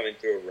it was coming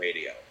through a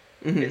radio.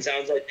 Mm-hmm. It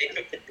sounds like they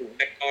took the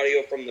direct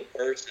audio from the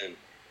person,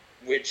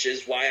 which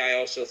is why I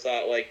also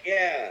thought, like,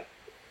 yeah,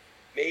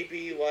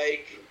 maybe,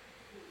 like,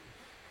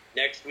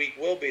 next week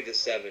will be the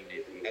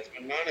 70th, and that's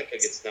when Monica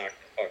gets knocked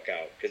the fuck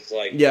out. Because,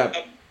 like,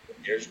 oh,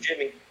 there's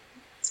Jimmy.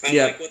 I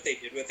like what they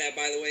did with that,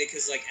 by the way,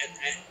 because, like,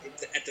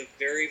 at the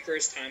very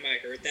first time I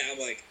heard that, I'm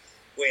like,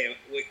 wait,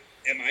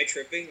 am I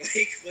tripping?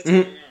 Like, what's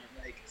going on?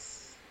 Like,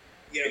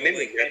 you know,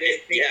 like, I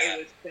didn't think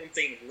it was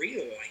something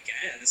real, I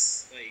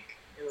guess. Like,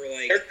 or,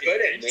 like... They're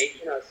good at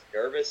making us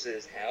nervous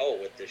as hell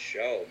with the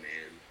show,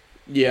 man.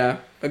 Yeah,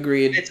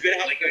 agreed. It's been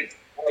out,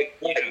 like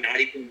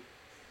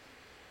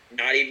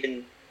not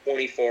even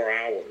 24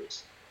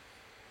 hours.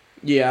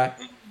 Yeah.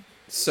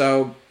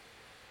 So,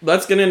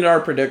 let's get into our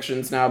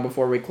predictions now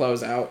before we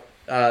close out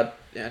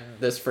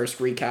this first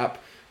recap.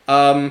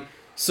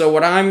 So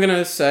what I'm going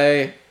to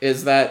say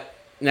is that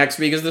next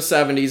week is the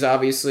 70s,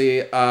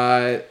 obviously.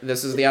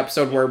 This is the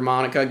episode where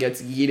Monica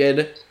gets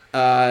yeeted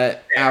out.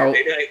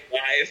 Saturday Night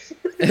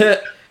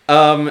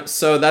Live.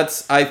 So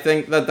I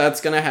think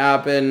that's going to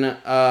happen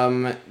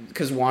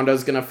because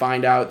Wanda's going to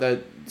find out that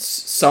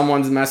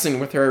someone's messing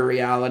with her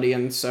reality,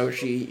 and so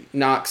she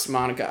knocks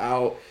Monica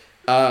out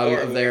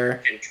of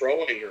there.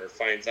 Controlling her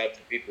finds out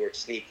that people are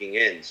sneaking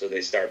in, so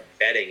they start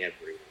vetting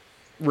everyone.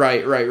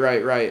 Right.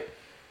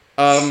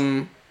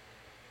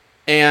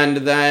 And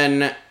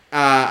then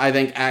I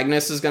think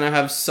Agnes is going to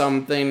have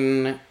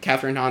something,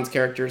 Catherine Hahn's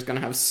character is going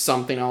to have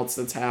something else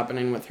that's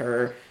happening with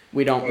her.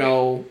 We don't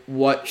know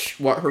what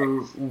her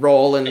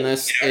role in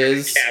this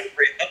is.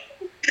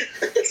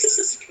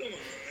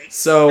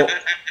 So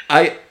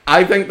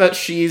I think that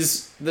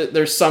she's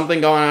there's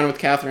something going on with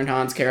Catherine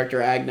Hahn's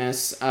character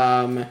Agnes,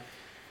 and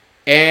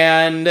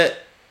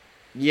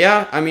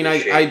yeah, I mean,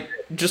 I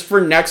just for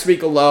next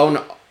week alone,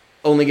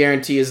 only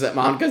guarantee is that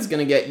Monica's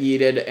gonna get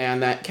yeeted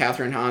and that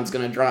Catherine Hahn's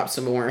gonna drop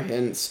some more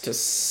hints to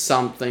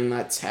something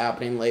that's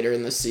happening later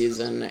in the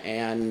season,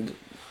 and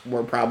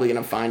we're probably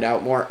gonna find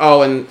out more.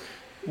 Oh, and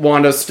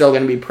Wanda's still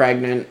gonna be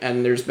pregnant,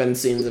 and there's been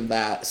scenes of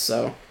that.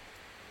 So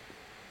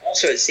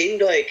also, it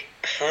seemed like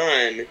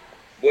Han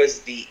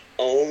was the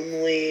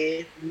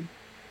only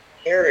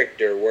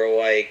character where,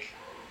 like,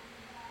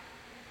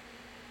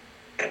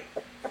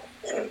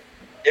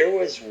 there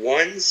was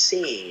one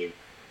scene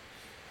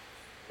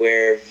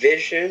where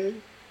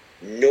Vision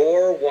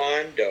nor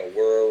Wanda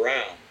were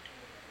around,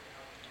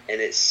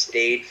 and it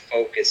stayed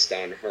focused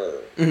on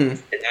her.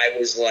 Mm-hmm. And I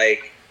was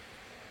like,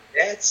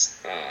 that's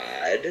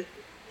odd.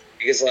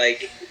 Because,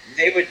 like,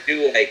 they would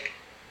do, like,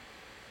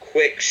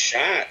 quick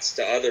shots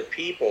to other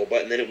people,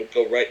 but then it would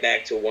go right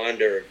back to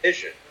Wanda or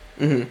Vision.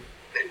 Mm-hmm.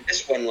 And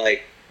this one,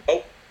 like,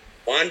 oh,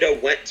 Wanda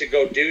went to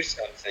go do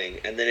something,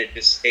 and then it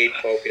just stayed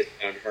focused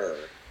on her.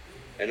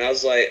 And I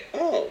was like,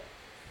 oh,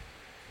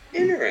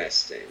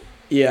 interesting.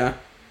 Yeah.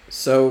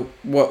 So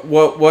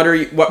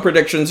what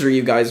predictions are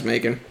you guys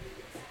making?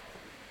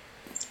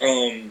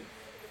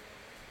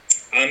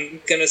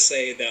 I'm gonna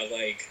say that,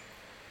 like,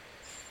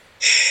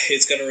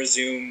 it's gonna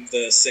resume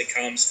the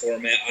sitcoms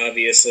format,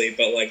 obviously,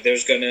 but, like,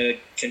 there's gonna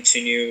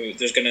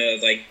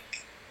like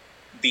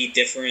be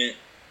different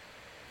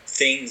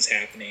things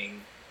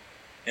happening,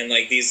 and,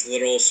 like, these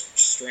little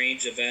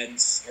strange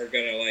events are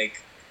gonna,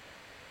 like,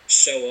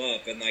 show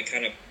up and, like,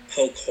 kind of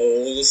poke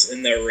holes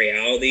in the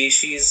reality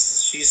she's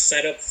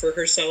set up for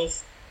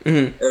herself,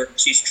 mm-hmm. or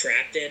she's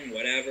trapped in,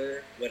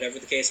 whatever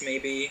the case may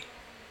be.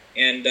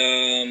 And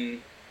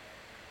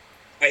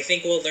I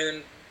think we'll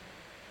learn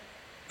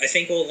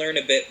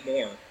a bit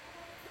more,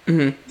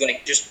 mm-hmm.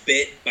 like, just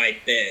bit by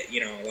bit,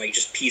 you know, like,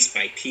 just piece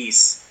by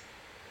piece.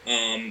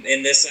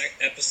 In this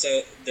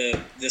episode,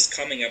 this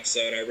coming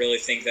episode, I really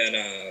think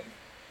that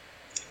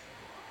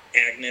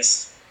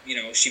Agnes, you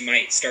know, she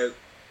might start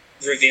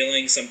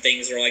revealing some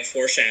things, or, like,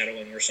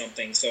 foreshadowing or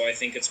something, so I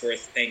think it's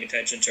worth paying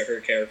attention to her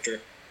character.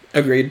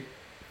 Agreed.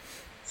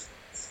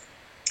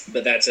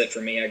 But that's it for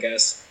me, I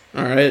guess.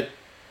 All right.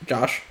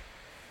 Josh?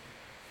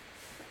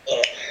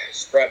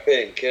 Strap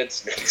in,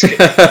 kids. No, just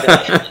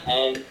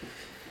kidding.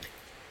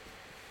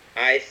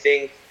 I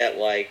think that,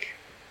 like,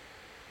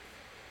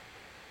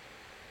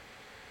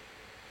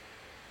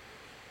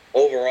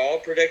 overall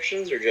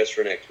predictions, or just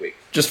for next week?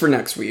 Just for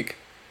next week.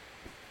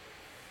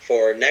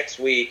 For next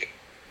week,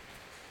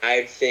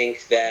 I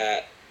think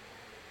that,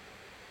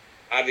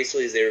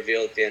 obviously, as they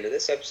revealed at the end of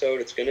this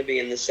episode, it's going to be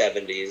in the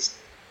 70s,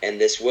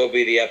 and this will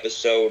be the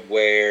episode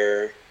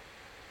where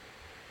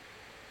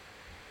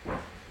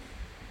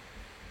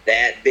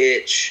that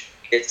bitch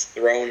gets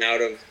thrown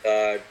out of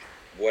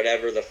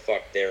whatever the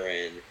fuck they're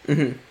in.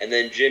 Mm-hmm. And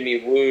then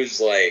Jimmy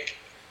Woo's like,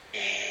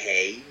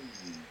 hey,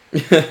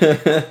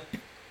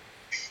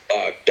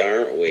 fucked,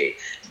 aren't we?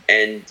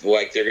 And,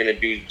 like, they're going to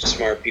do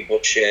smart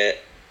people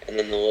shit. And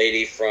then the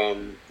lady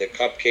from the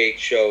Cupcake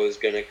Show is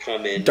going to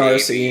come in.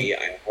 Darcy. Maybe.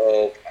 I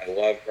hope. I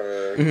love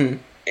her. Mm-hmm.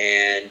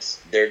 And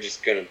they're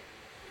just going to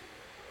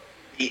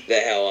beat the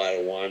hell out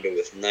of Wanda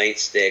with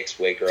nightsticks,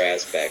 wake her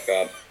ass back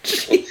up.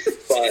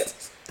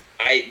 But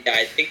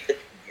I think that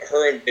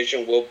her and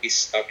Vision will be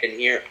stuck in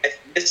here.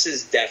 This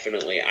is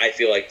definitely, I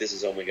feel like this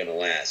is only going to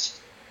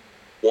last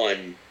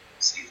one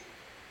season.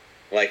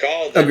 Like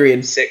all the Agreed.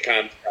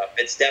 Sitcom stuff,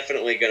 it's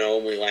definitely going to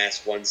only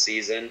last one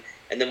season.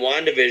 And then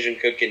WandaVision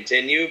could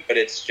continue, but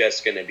it's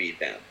just going to be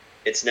them.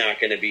 It's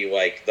not going to be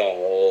like the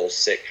whole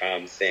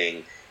sitcom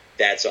thing.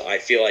 I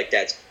feel like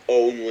that's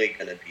only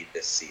going to be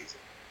this season.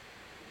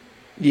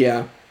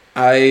 Yeah,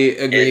 I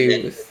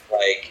agree with.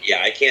 Like,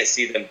 yeah, I can't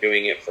see them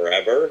doing it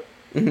forever,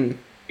 Mm-hmm.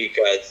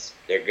 because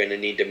they're going to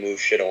need to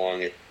move shit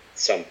along at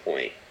some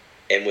point.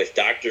 And with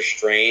Doctor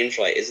Strange,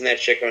 like, isn't that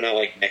shit going out,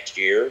 like, next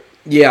year?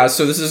 Yeah,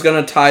 so this is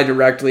going to tie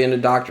directly into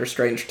Doctor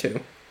Strange 2.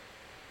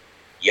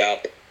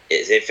 Yup.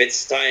 If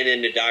it's tying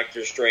into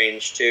Doctor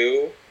Strange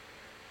 2,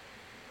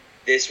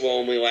 this will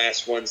only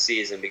last one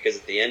season, because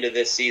at the end of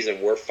this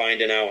season, we're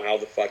finding out how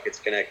the fuck it's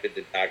connected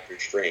to Doctor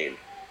Strange.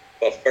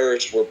 But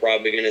first, we're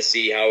probably going to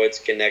see how it's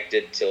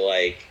connected to,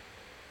 like,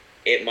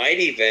 it might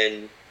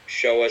even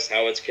show us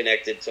how it's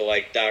connected to,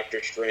 like,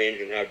 Doctor Strange,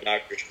 and how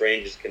Doctor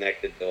Strange is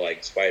connected to,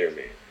 like,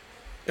 Spider-Man.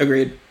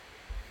 Agreed.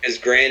 Because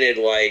granted,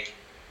 like,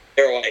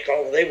 they're like,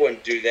 oh, they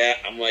wouldn't do that.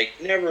 I'm like,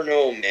 never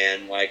know,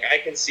 man. Like, I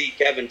can see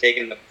Kevin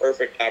taking the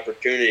perfect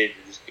opportunity to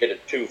just get a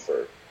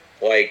twofer.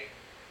 Like,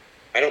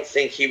 I don't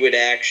think he would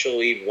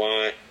actually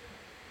want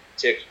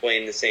to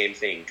explain the same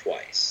thing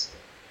twice.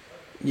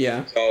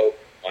 Yeah. So,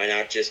 why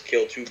not just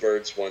kill two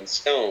birds, one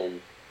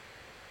stone?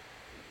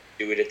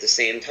 Do it at the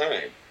same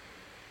time.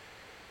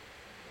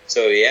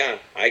 So, yeah,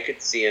 I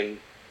could see him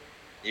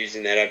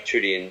using that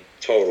opportunity in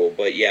total.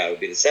 But, yeah, it would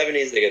be the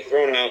 70s. They get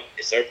thrown out.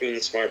 They start doing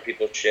the smart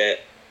people shit.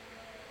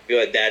 I feel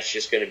like that's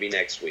just going to be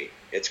next week.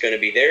 It's going to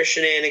be their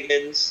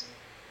shenanigans.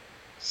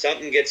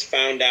 Something gets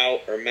found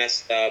out or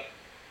messed up.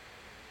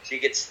 she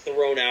gets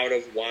thrown out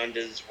of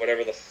Wanda's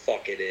whatever the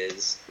fuck it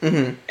is,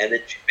 Mm-hmm. and then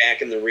she's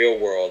back in the real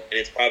world, and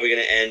it's probably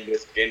gonna end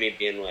with Jimmy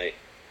being like,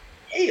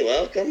 "Hey,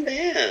 welcome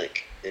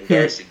back," and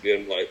Darcy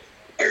being like,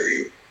 "Are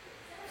you?"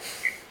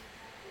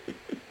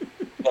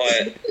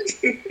 But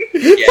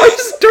yeah. Why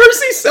does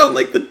Darcy sound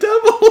like the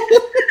devil?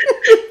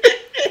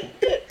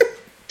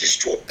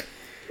 Destroy.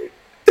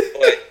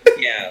 But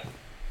yeah,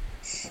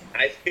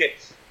 I think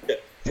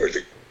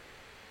further.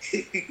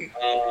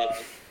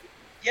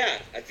 Yeah,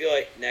 I feel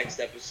like next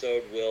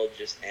episode will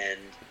just end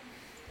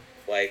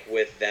like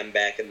with them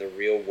back in the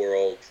real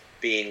world,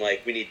 being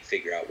like, we need to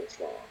figure out what's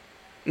wrong,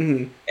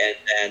 Mm-hmm. and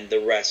then the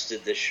rest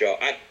of the show,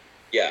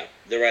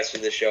 the rest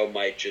of the show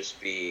might just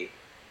be,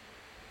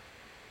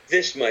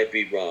 this might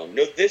be wrong.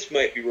 No, this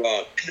might be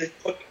wrong. And then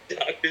fucking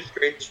Doctor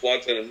Strange just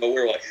walks out of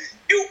nowhere like,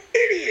 you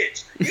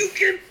idiots! You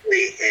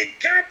complete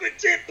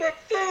incompetent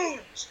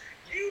buffoons!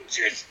 You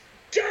just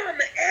dumb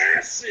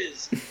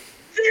asses!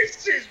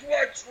 This is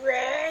what's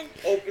wrong!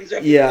 Opens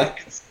up a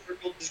fucking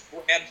circle, just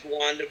grabs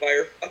Wanda by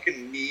her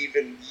fucking weave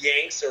and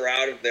yanks her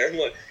out of there. I'm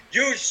like,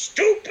 you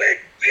stupid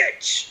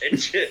bitch! And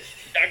just,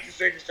 Doctor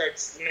Strange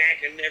starts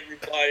smacking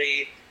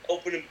everybody,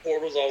 opening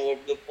portals all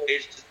over the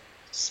place, just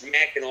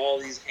smacking all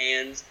these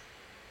hands.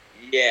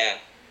 Yeah,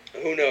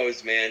 who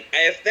knows, man?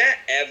 If that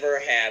ever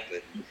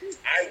happened,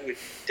 I would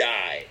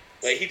die.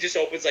 Like, he just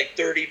opens like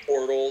 30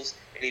 portals,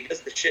 and he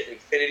does the shit in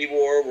Infinity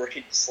War where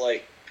he just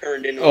like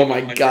turned into. Oh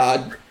my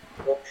god!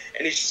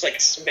 And he's just like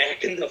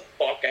smacking the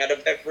fuck out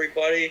of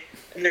everybody,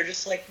 and they're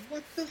just like,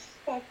 "What the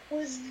fuck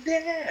was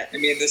that?" I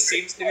mean, this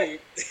seems to be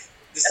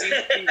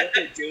what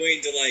they're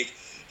doing to like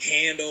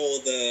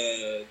handle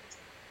the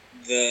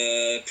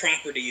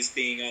properties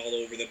being all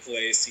over the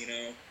place, you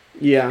know?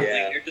 Yeah. Like,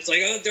 they're just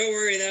like, oh, don't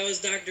worry, that was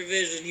Dr.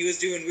 Vision. He was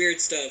doing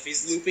weird stuff.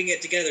 He's looping it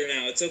together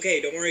now. It's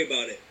okay. Don't worry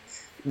about it.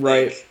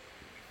 Right. Like,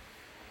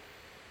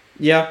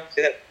 yeah.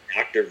 See that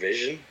Dr.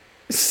 Vision?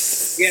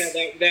 Yeah,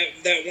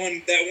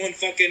 that one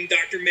fucking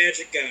Dr.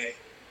 Magic guy.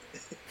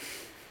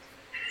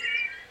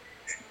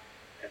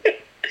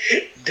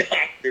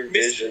 Dr.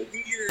 Vision. Mr.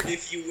 Weird,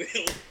 if you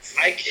will.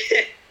 I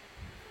can't.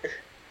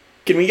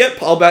 Can we get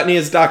Paul Bettany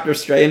as Doctor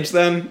Strange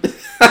then?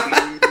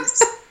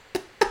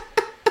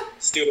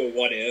 Let's do a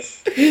what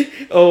if.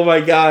 Oh my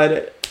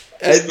god.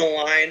 What's the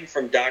line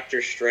from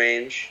Doctor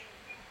Strange?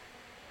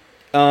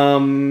 I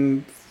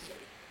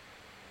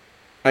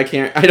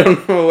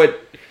don't know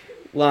what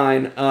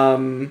line.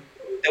 The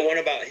one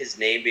about his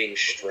name being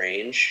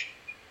strange.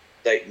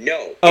 Like,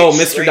 no. Oh, it's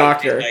Mr. strange.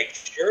 Doctor. Like,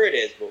 sure it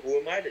is, but who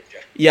am I to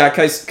judge? Yeah,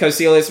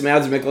 Caecilius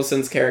Mads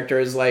Mikkelsen's character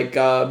is like,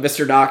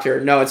 Mr.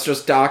 Doctor. No, it's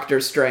just Doctor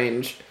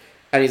Strange.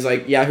 And he's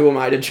like, yeah, who am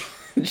I to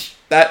judge?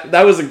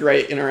 That was a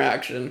great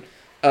interaction.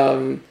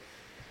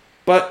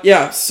 But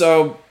yeah,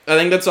 so I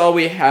think that's all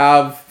we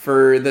have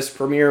for this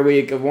premiere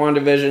week of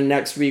WandaVision.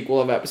 Next week we'll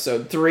have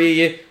episode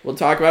 3. We'll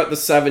talk about the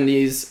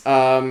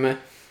 70s.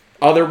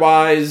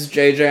 Otherwise,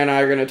 JJ and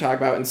I are going to talk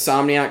about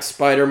Insomniac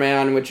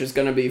Spider-Man, which is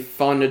going to be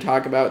fun to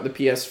talk about the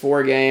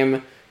PS4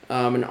 game,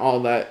 and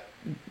all that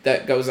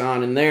goes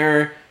on in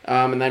there.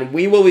 And then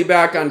we will be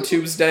back on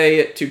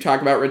Tuesday to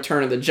talk about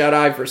Return of the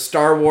Jedi for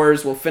Star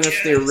Wars. We'll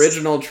finish the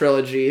original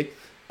trilogy.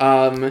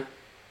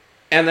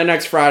 And then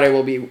next Friday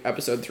will be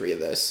episode 3 of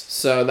this.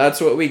 So that's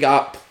what we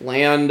got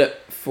planned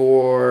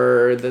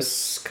for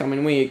this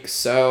coming week.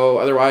 So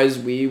otherwise,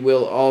 we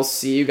will all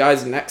see you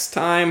guys next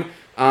time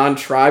on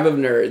Tribe of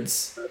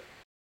Nerds.